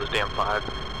 Tired of this damn 5.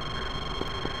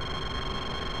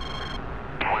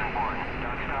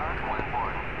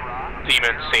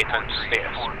 Demon, Satan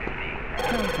stairs.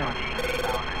 Counter.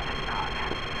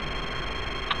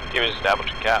 Demons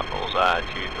established cap, bullseye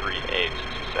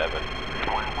 23867.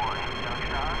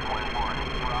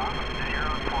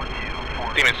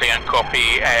 Demon, Satan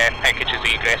copy, packages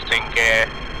egressing,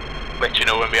 let you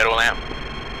know when we are all out.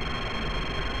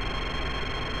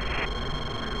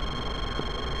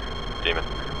 Demon.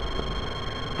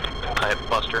 Alright,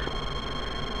 Buster.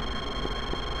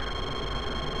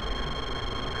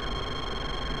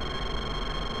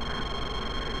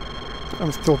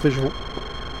 I'm still visual.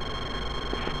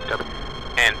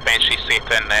 And Banshee,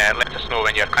 Satan, let us know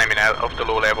when you're climbing out of the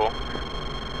low level.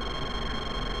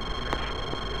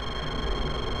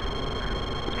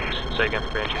 Say again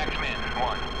for Banshee. X-Men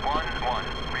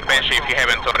 111. Banshee, if you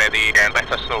haven't already,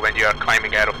 let us know when you are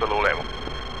climbing out of the low level.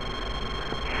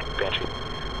 Banshee.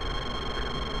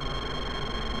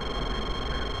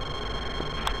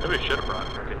 Maybe we should have brought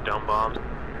freaking dumb bombs.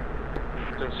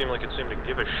 Didn't seem like it seemed to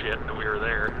give a shit that we were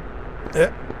there.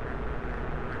 Yeah.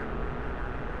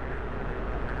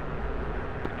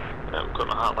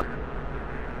 Equipment hotline.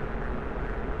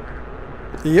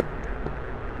 Yep.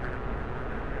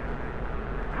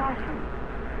 Caution.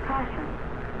 Caution.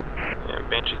 And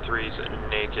Banshee 3's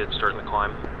naked, starting the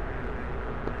climb.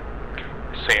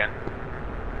 Satan.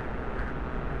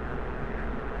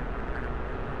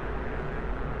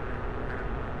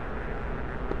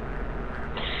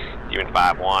 Demon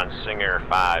 5-1, Singer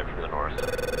 5 from the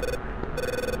north.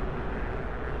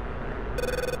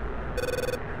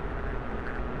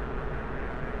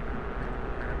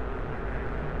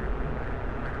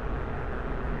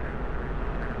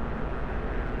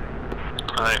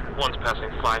 Alright, one's passing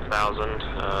 5,000,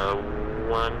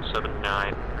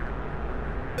 179.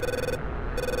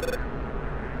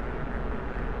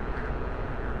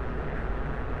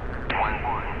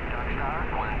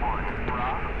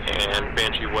 And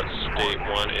Banshee, what state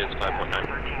 1 is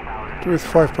 5.9? Truth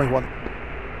 5.1.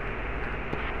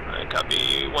 Alright,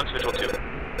 copy, one's visual 2.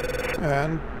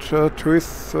 And truth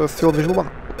still visual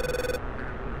 1.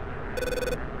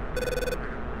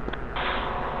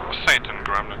 Satan,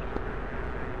 Gremlin.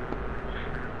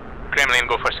 Gremlin,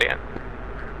 go for Satan.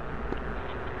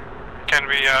 Can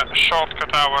we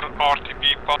shortcut our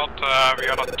RTB pod? We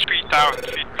are at 3,000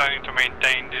 feet, planning to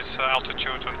maintain this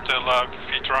altitude until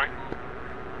feet dry.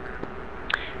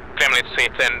 Gremlin,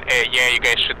 Satan, yeah, you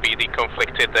guys should be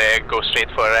deconflicted. Go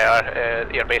straight for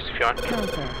your base if you want.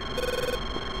 Counter.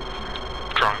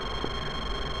 Dry.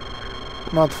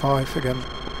 Not 5 again.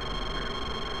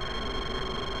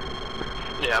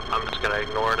 Yeah, I'm just gonna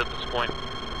ignore it at this point.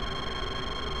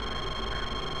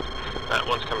 That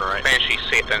one's coming right. Banshee,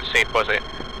 Satan, say posit.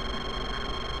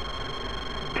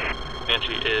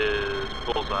 Banshee is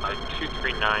bullseye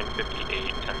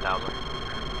 23958, 10,000.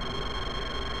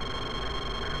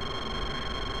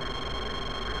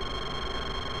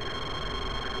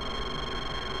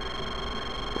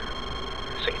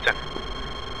 Satan.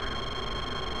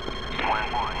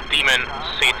 Demon,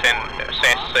 Satan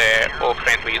says all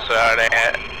friendlies are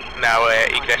now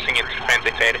egressing into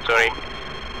friendly territory.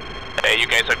 You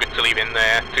guys are good to leave in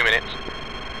 2 minutes.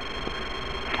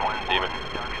 Demon.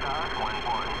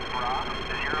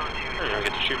 I didn't even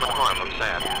get to shoot my arm, I'm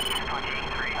sad.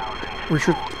 We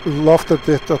should loft at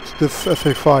it at this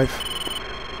SA5.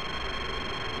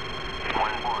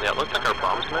 Yeah, it looks like our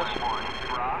bombs missed.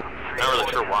 Not really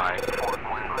sure why.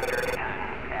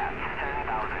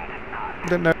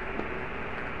 Then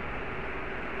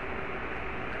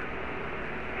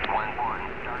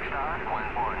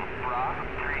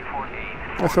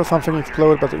saw something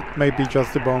explode, but it may be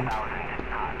just the bomb.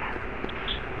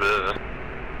 Bleh.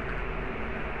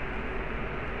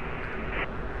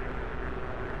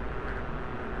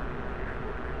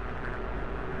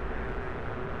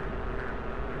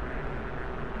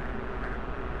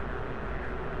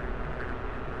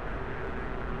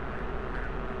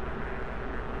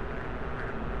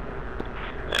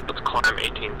 Let's climb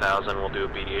 18,000, we'll do a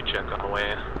BDA check on the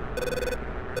way.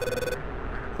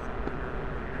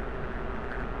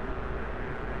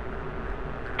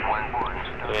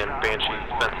 And Banshee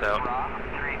fence out.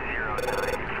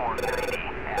 309,490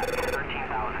 at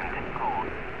 13,000 cold.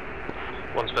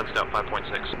 One's fenced out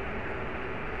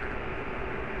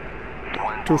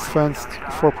 5.6. Two's fenced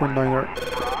 4.9 right.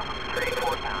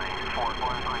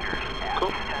 349,400 at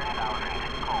Cool.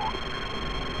 10,000 cold.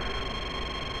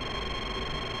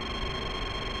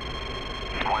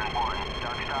 11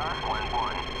 Darkstar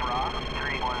 11 Bra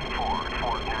 314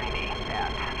 490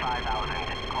 at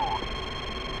 5,000 cold.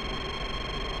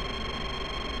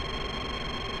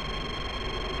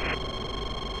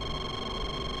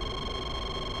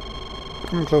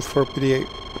 Coming close for BDA.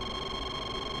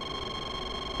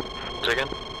 Say again?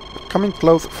 Coming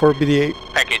close for BDA.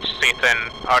 Package Satan,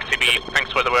 RCB,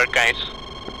 thanks for the work, guys.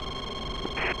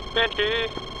 Banshee!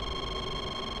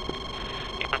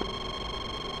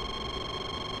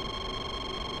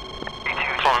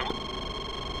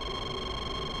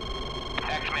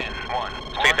 X-Men 1.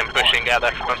 Satan pushing out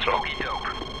of control.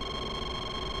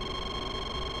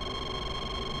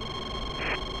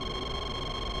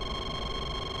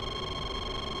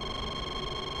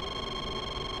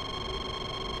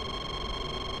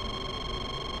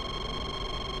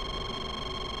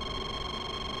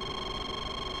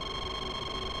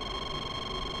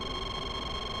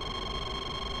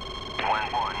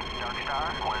 Darkstar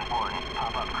 11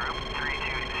 pop-up group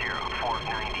 320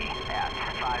 490 at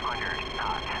 500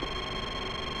 knots.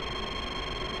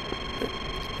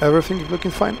 Everything is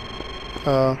looking fine.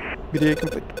 BDA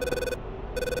complete.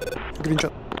 Green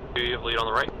shot. Do you have lead on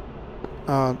the right?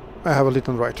 I have a lead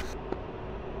on right.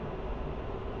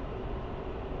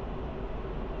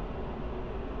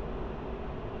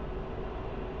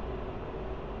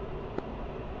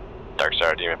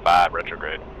 Darkstar, Demon 5,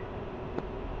 retrograde.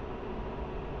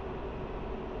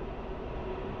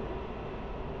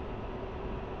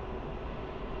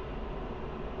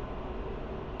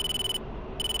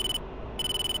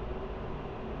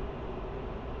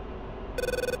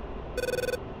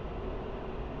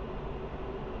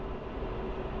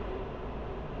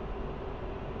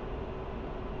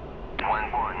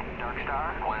 Darkstar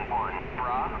 11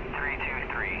 Bra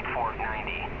 323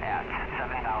 490 at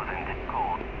 7,000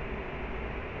 cold.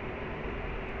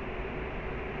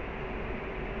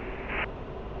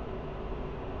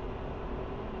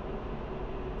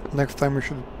 Next time we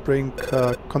should bring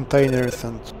containers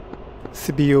and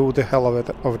CBU the hell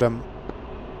of them.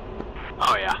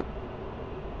 Oh yeah.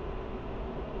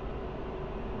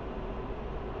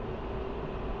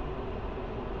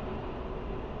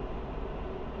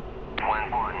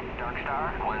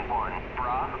 Darkstar 11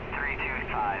 Bra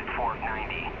 325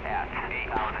 490 at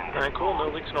 8,000. Alright, cool. No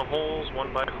leaks, no holes.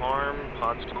 One by harm.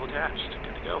 Pod still attached.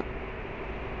 Good to go.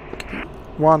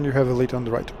 One, you have a lead on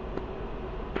the right.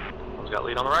 One's got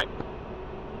lead on the right.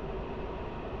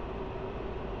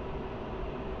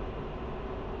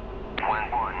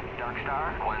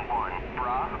 Darkstar 11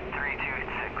 Bra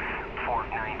 326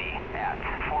 490 at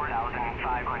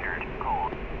 4,500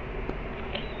 cold.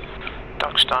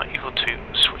 Darkstar Evil 2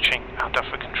 switching out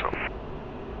for control.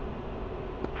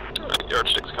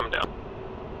 Yardstick's coming down.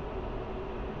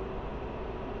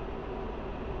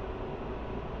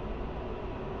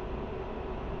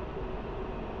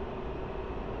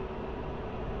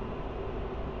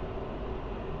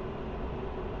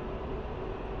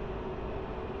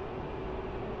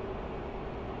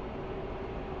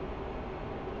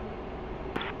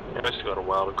 I just got a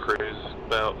wild cruise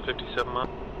about 57 miles.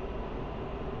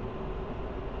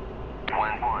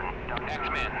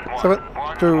 X-Men 7,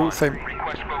 2, same.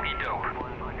 request bogey dope.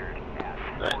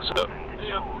 Alright, so,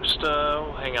 yeah, just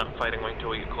we'll hang out in fighting wing till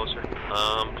we get closer.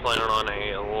 Planning on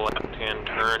a left-hand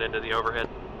turn into the overhead.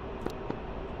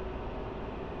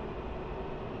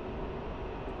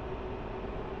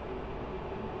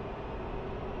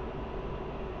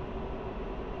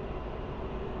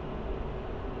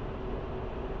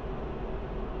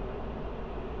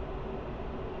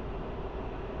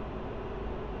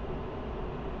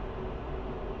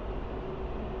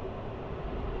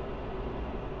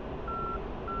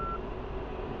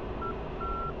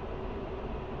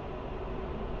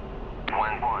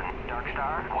 11,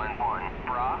 Darkstar, 11,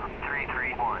 Bra,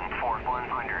 331,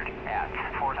 4100, at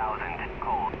 4000,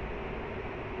 cold.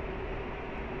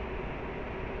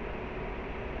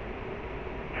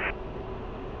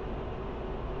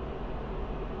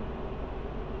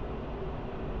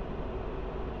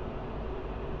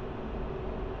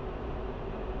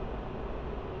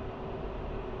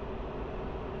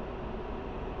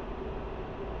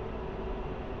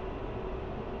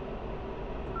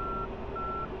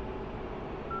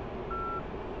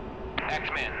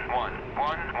 X-Men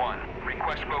 111,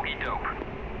 request bogey dope.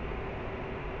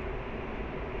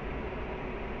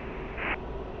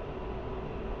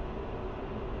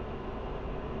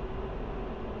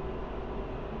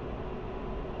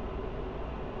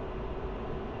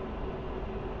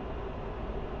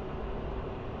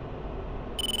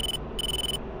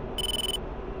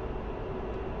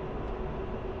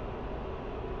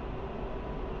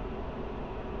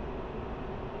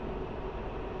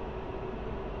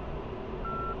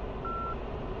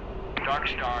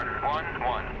 Darkstar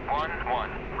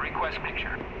 1111, request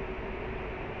picture.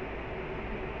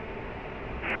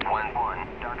 11,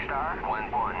 Darkstar,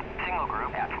 11, single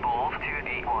group at Bulls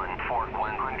 281,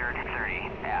 4130,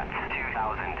 at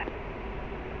 2000.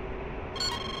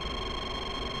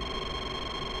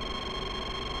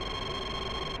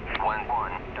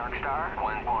 Darkstar,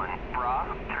 11, Bra,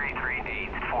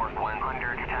 338,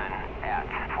 4110, at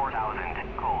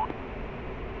 4000, cold.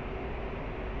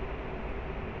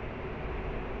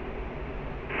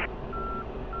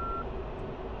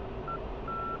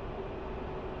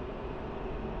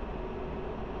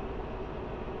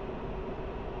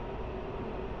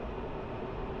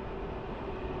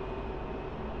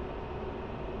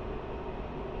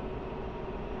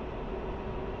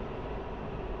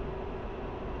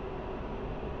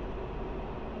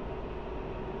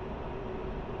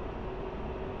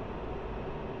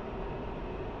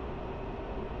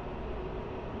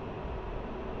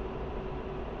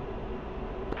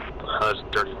 There's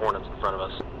dirty hornets in front of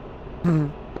us.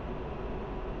 11,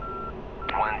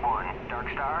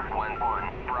 Darkstar, 11,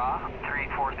 Bra,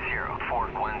 340,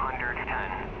 4110,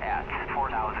 at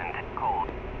 4000, cold.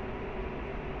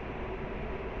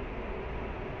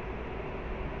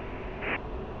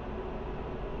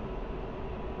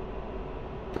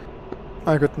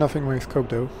 I got nothing with scope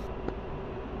though.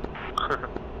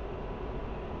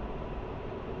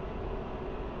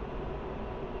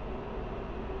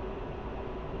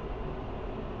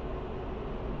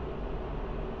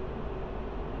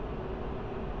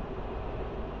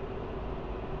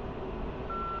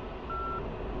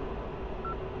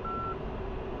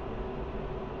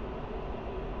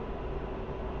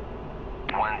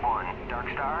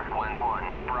 Darkstar,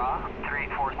 11, Bra,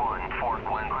 341,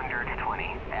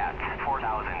 4120, at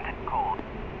 4000, cold.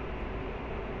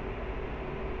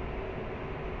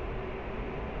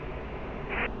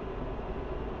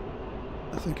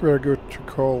 I think we're good to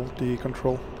call the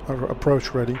control or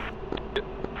approach ready.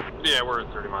 Yeah, we're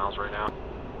at 30 miles right now.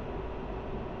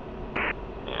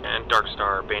 And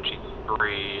Darkstar, Banshee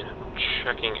 3,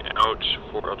 checking out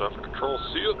for Avantar control.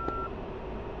 See ya!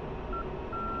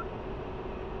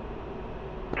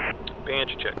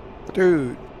 Banshee check.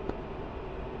 Dude!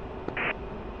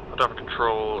 Avantar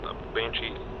control,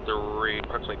 Banshee 3,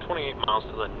 approximately 28 miles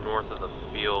to the north of the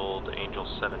field, Angel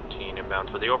 17, inbound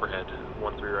for the overhead,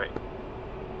 13 right.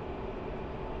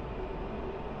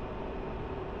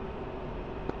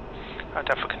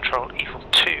 Avantar control, Evil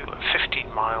 2,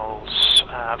 15 miles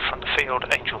from the field,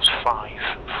 Angels 5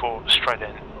 for straight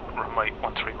in, runway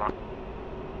 13 right.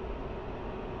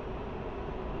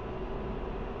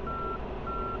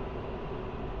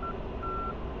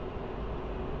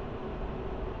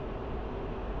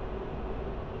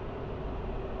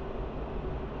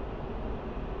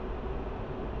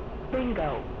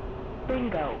 Bingo.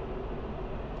 Bingo.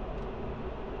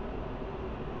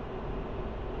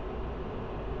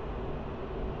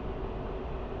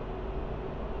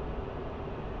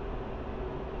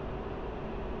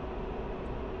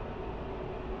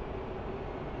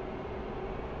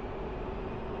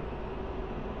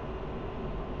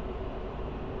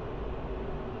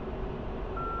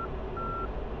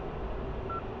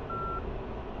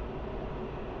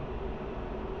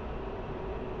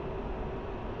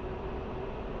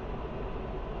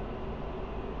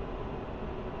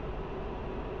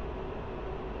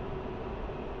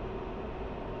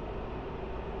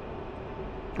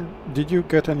 Did you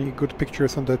get any good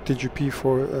pictures on the TGP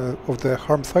for of the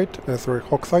harm site, sorry,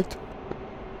 Hawk site?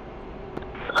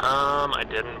 I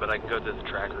didn't, but I can go to the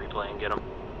track replay and get them.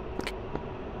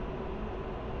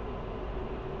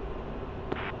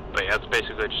 But yeah, Yeah, it's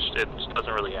basically just, it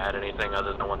doesn't really add anything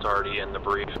other than what's already in the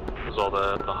brief. There's all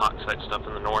the hot site stuff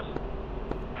in the north.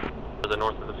 Or the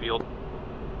north of the field.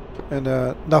 And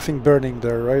nothing burning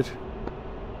there, right?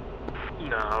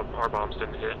 No, our bombs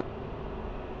didn't hit.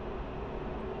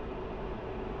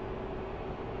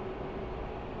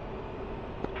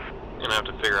 Gonna have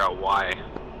to figure out why.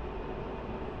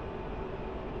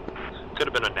 Could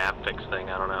have been a Nav Fix thing,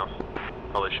 I don't know.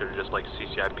 Probably should have just like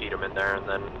CCIP'd them in there and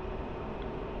then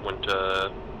went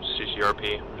to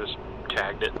CCRP and just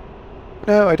tagged it.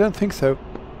 No, I don't think so.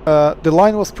 The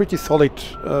line was pretty solid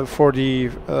for the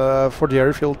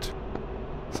airfield,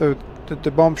 so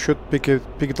the bomb should pick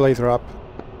it later up.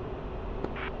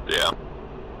 Yeah.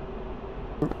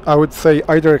 I would say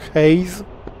either haze.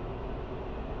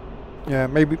 Yeah,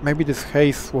 maybe this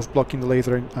haze was blocking the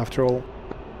laser after all.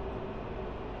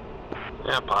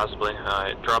 Yeah, possibly.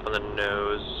 Dropping the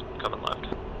nose, coming left.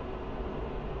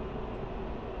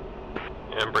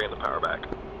 And bringing the power back.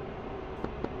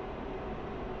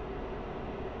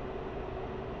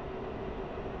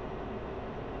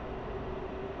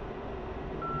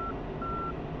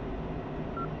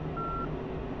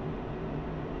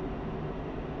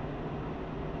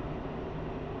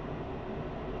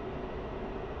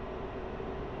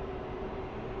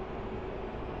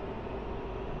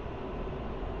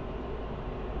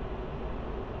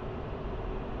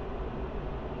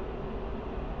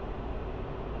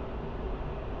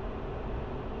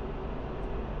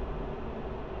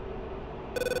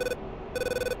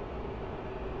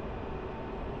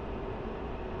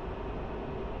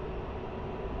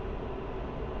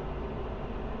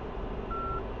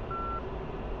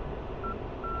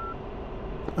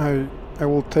 I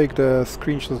will take the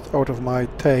screenshots out of my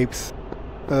tapes,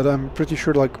 but I'm pretty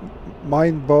sure like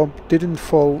mine bomb didn't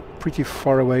fall pretty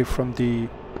far away from the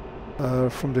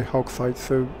hawk site,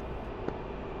 so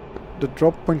the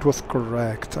drop point was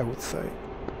correct, I would say.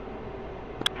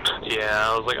 Yeah,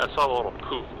 I was like, I saw a little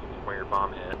poof where your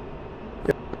bomb hit.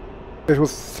 Yeah. It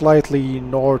was slightly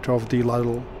north of the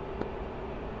ladle.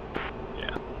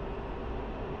 Yeah.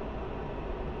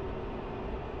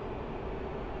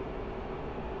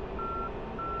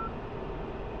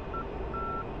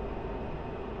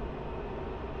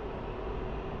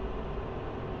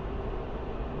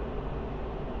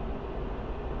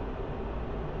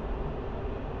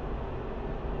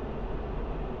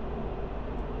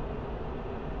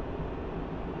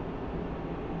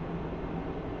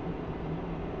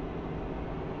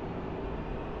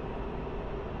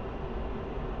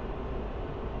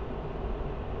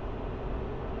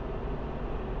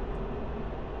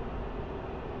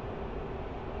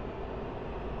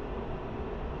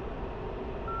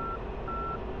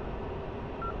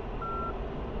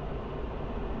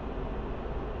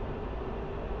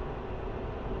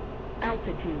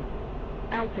 Altitude.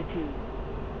 Altitude.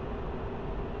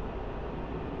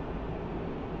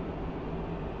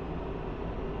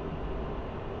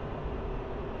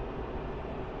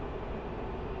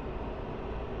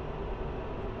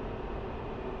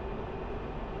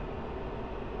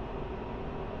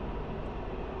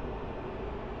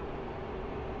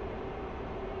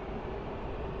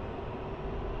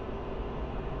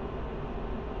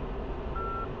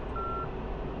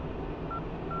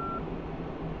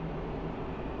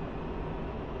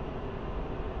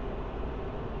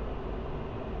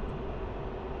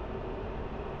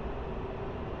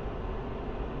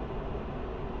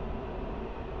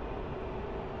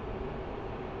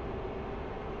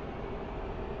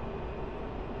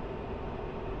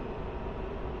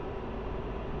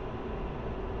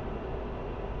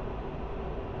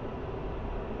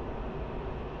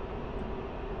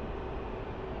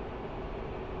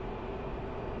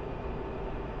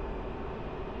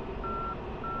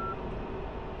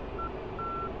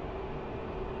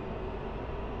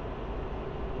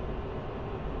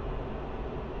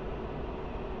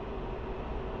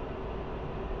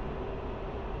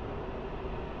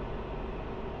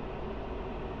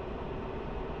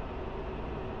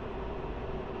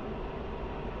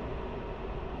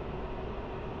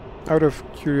 Out of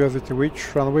curiosity,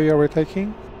 which runway are we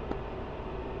taking?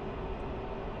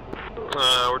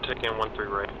 We're taking 13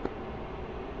 right.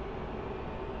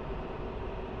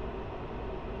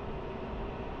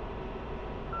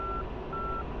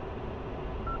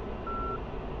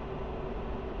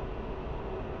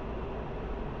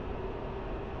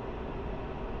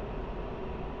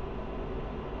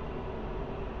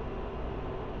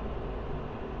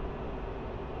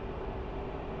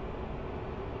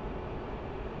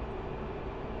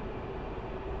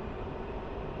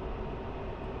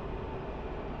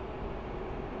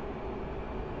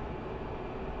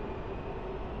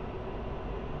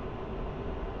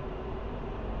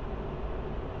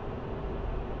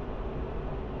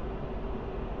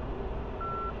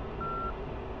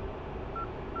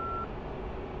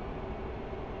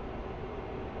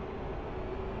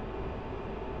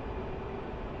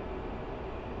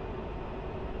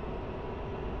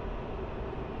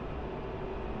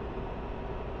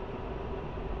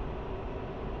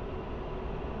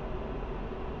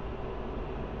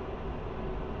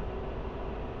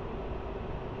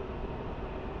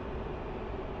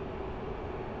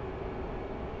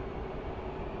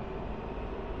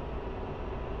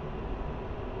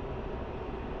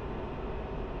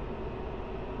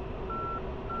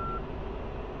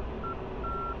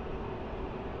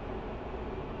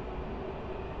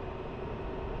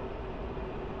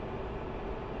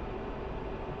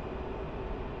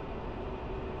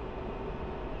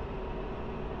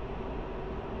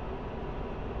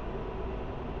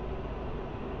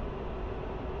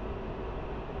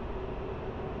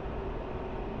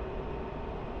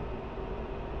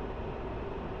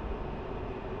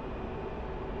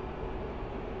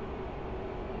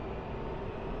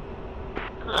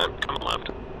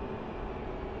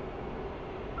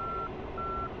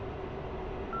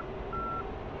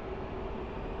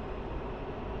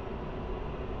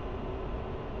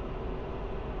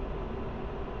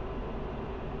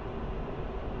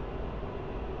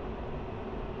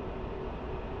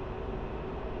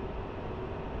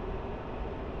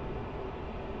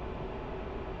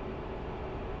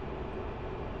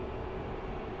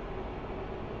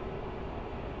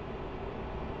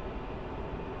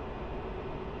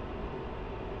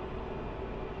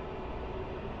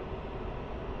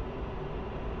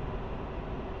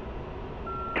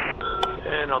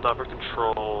 And I'll for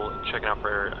control, checking out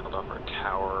for I'll for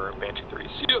tower, Banshee 3,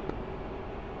 SEAD up.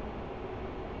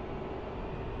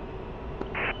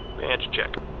 Banshee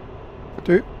check.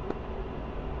 2.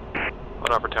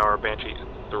 I'll for tower, Banshee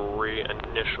 3,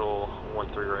 initial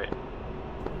 1-3 right.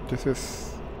 This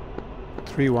is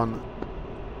 3-1.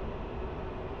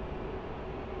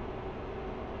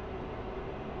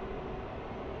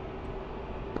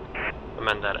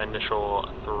 Amend that, initial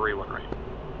 3-1 right.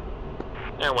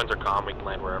 And winds are calm, we can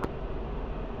land wherever.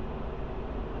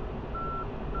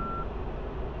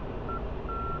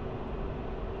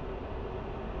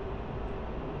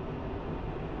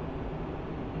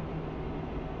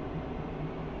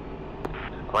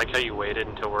 I like how you waited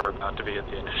until we're about to be at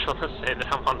the initial to say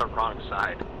that I'm on the wrong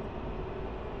side.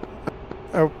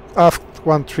 I asked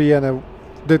 1-3 and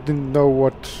I didn't know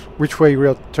which way we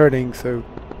were turning, so...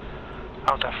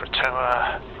 Alpha for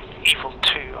tower, Evil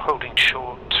 2 holding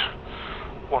short,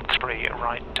 1-3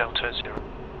 right, Delta 0.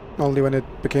 Only when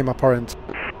it became apparent.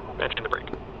 Mention the break.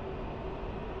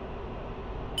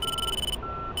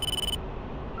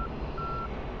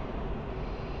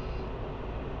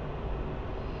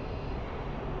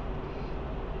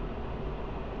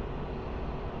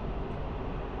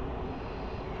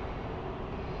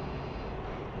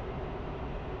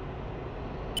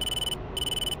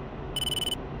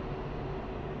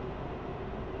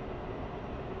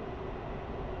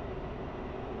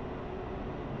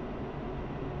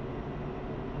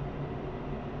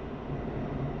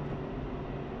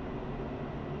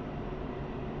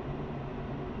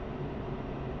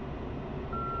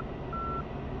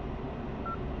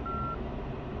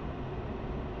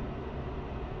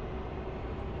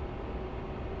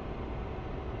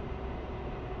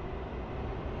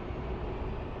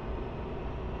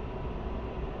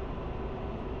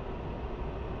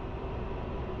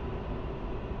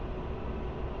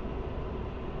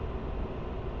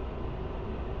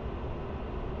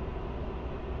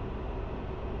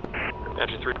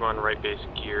 Engine 3-1 right base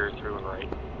gear, 3-1 right.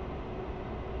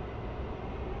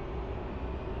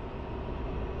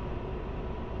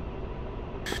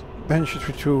 Banshee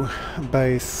 3-2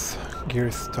 base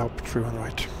gear stop, 3-1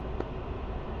 right.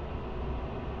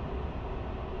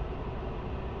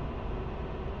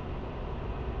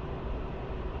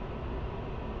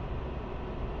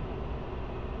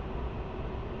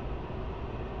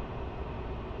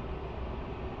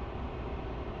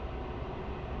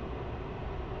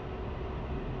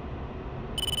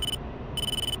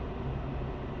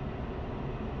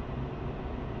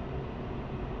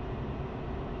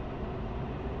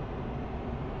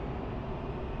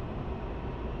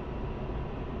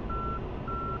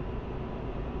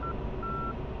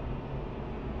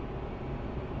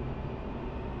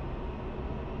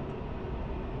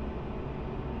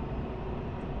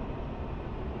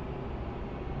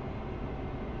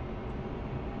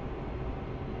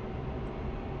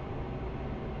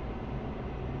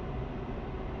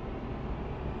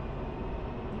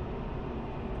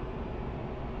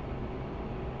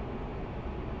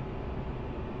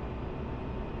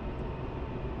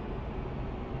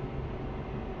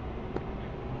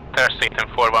 Satan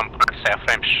 4-1,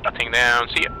 airframe shutting down,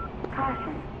 see ya.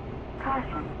 Caution.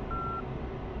 Caution.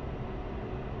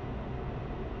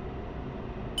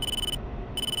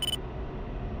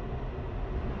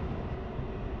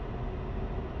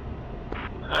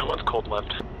 One's cold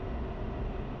left.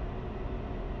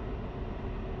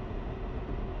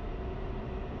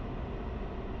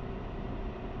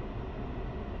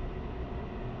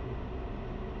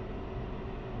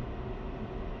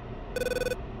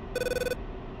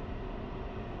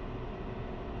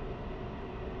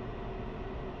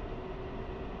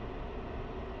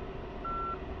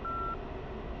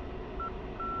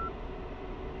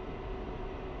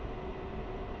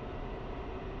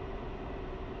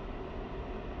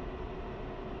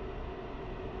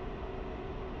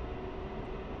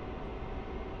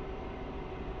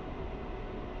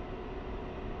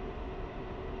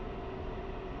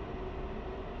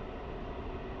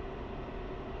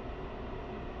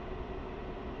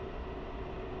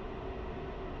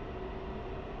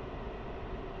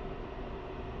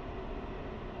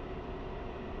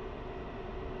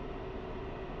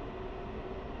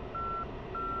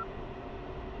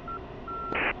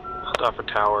 Offer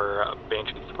tower,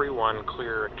 Banshee 3-1,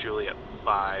 clear Juliet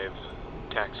 5,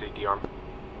 taxi dearm.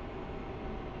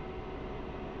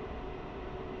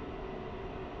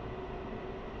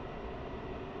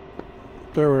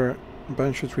 There were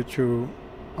Banshee 3-2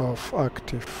 of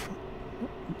active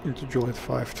into Juliet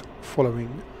 5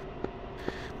 following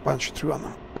Banshee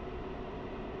 3-1.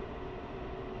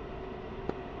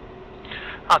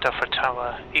 Alpha for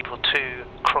tower, Evil 2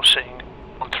 crossing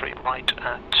 13 right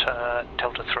at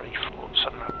Delta 3 for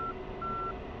Southern Road.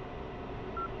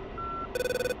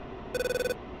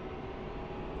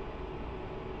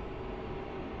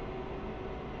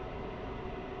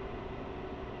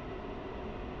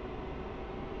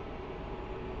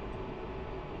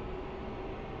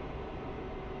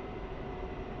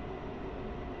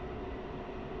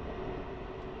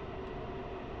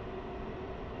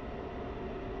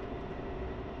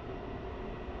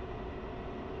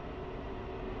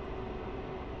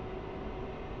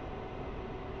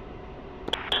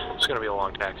 It's gonna be a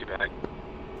long taxi back.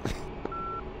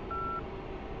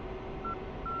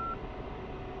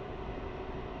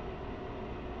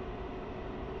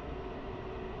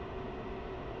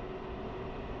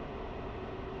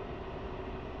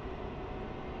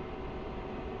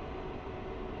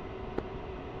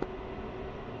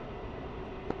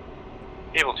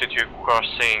 Able to do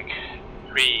crossing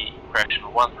 3, correction,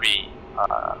 13,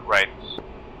 right.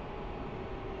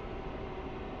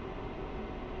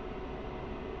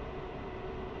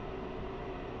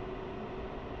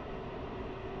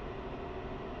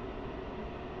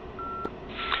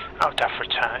 Out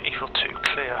Avantar, Eagle 2,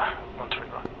 clear, 13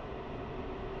 right.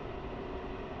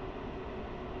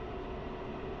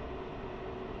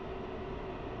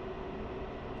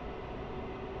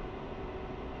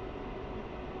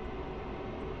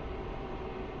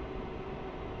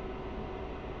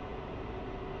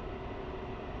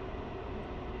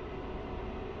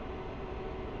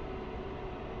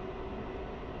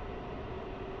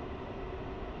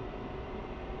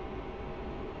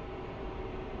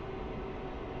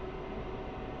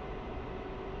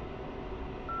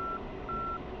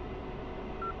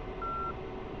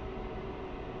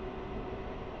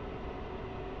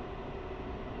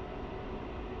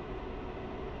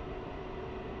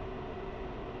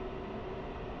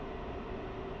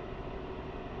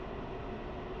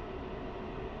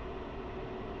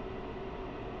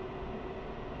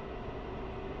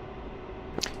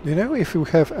 Do you know if you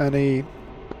have any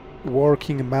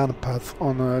working Manpads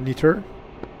on Niter?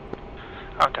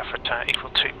 Out Avantar,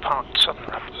 Eagle 2, park Southern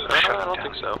Road. I don't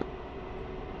think so.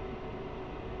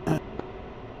 It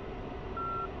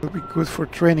would be good for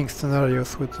training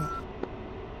scenarios with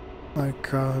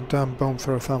like damn bombs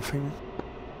or something.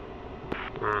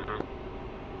 Mm-hmm.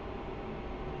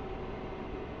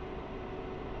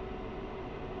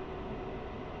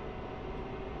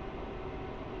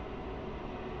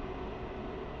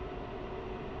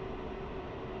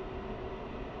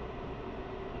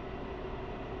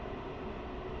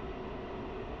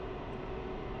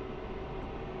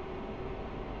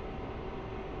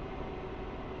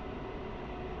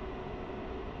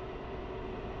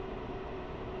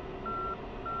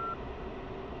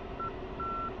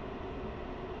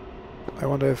 I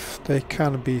wonder if they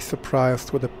can be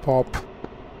surprised with a pop.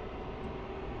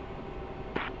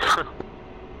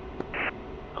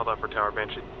 Alpha for Tower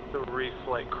Banshee 3,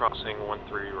 flight crossing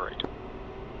 13 right.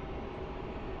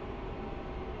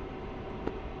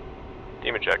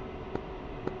 Demon check.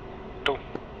 2.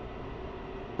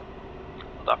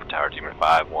 Alpha Tower, Demon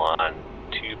 5-1,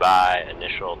 2 by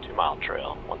initial 2 mile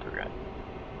trail, 13 right.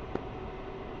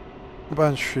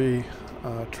 Banshee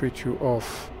 3-2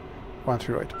 off,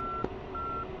 13 right.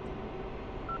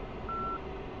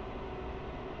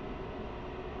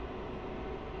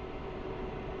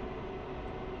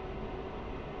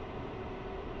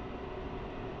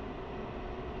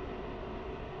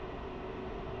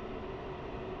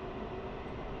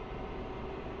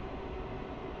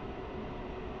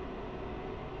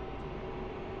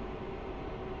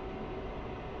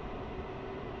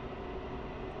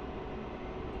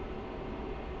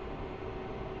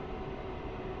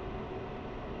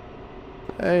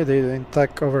 Hey, they didn't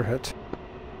take overhead.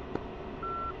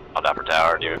 Alpha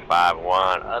Tower, Demon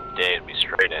 5-1, update, be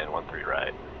straight in, 13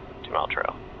 right, 2 mile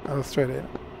trail. I was straight in.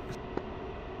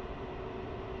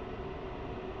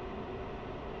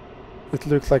 It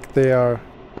looks like they are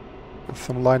in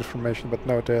some line formation, but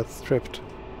no, they are stripped.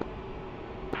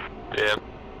 Yeah.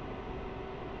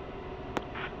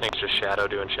 I think it's just Shadow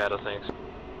doing Shadow things.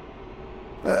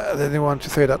 They didn't want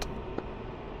to say that.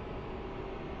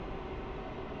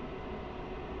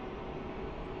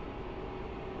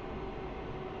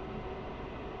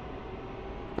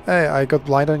 Hey, I got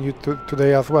blind on you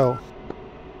today as well.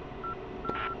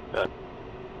 Good.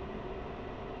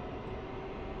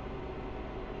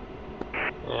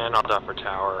 And I'll dock for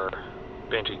Tower,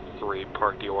 Banshee 3,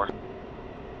 park the ore.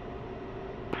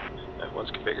 That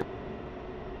one's configured.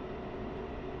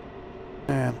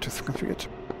 And just configured.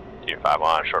 Demon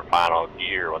 5-1, short final,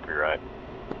 gear, 13 right.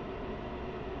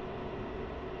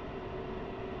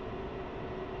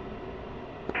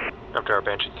 After our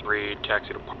Banshee 3,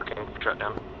 taxi to parking for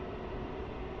shutdown.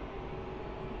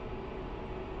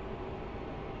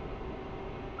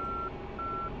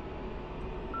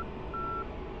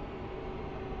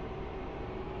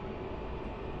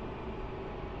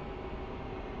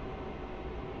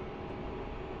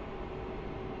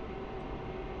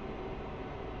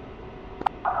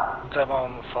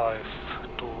 Devon 5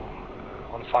 to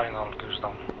on final goes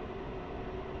down.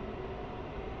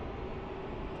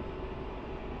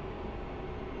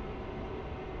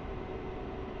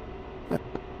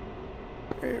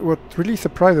 What really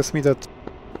surprises me that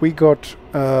we got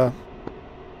Even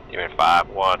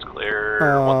 5-1's clear.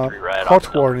 1-3 right.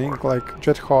 hot warning, like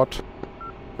jet hot,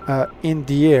 in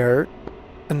the air,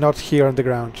 and not here on the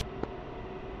ground.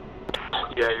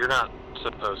 Yeah, you're not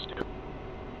supposed to.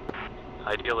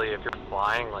 Ideally, if you're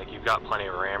flying, like you've got plenty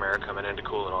of ram air coming in to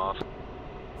cool it off.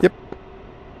 Yep.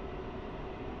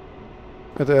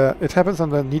 But it happens on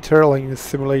the neat airline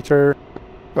simulator,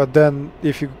 but then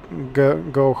if you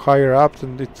go higher up,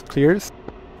 then it clears.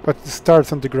 But it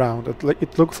starts on the ground.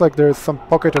 It looks like there's some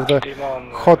pocket of the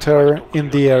hot air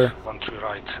in the air. 1-3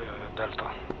 right,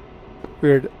 Delta.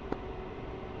 Weird.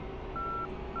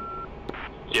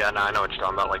 Yeah, no, I know what you're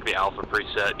talking about, like the alpha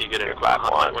preset. You get into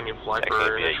hot when you fly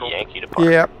for initial. Yankee to park.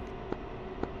 Yeah.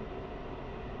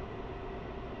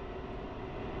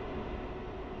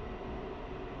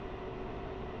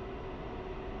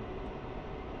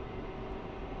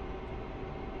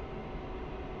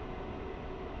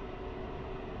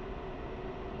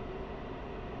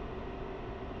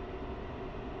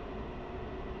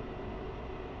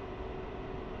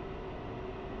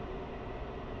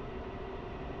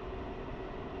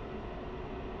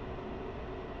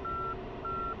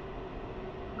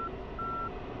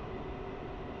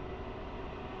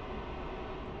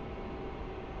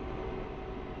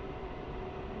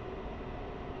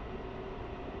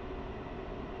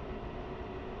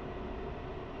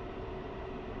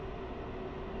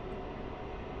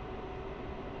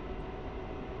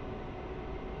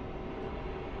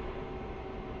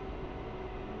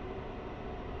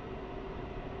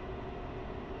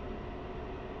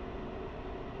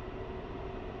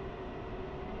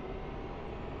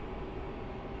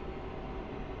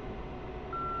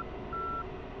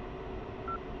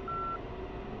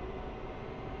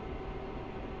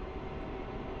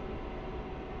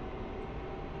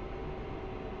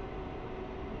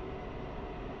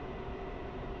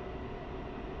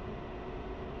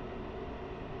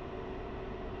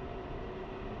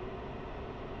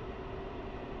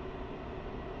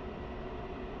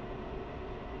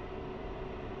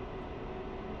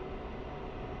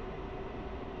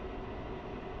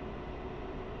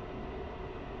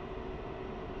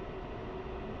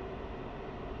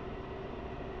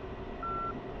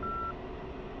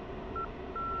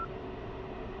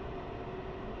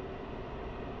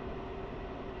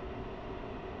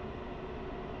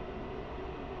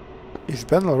 Is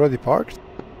Ben already parked?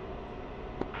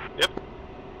 Yep.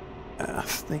 Ah,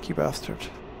 sneaky bastard.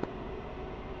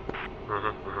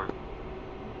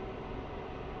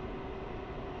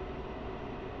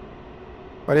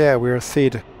 But yeah, we're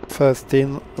SEAD. First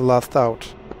in, last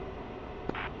out.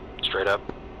 Straight up.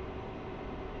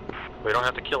 We don't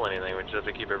have to kill anything, we just have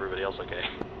to keep everybody else okay.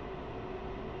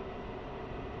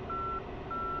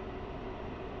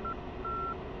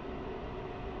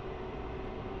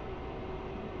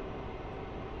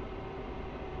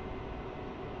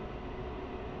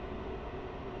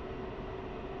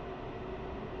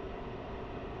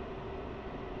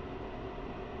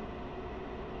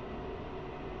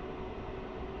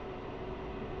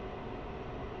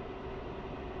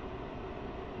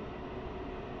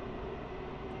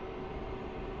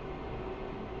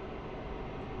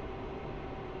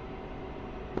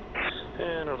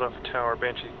 And I was off tower,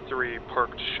 Banshee 3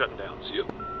 parked, shutting down. See you.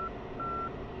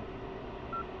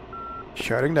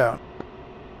 Shutting down.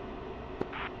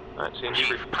 Alright, CNG Chief,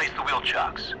 brief. place the wheel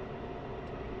chocks.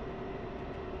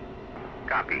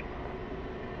 Copy.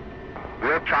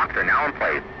 Wheel chocks are now in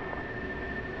place.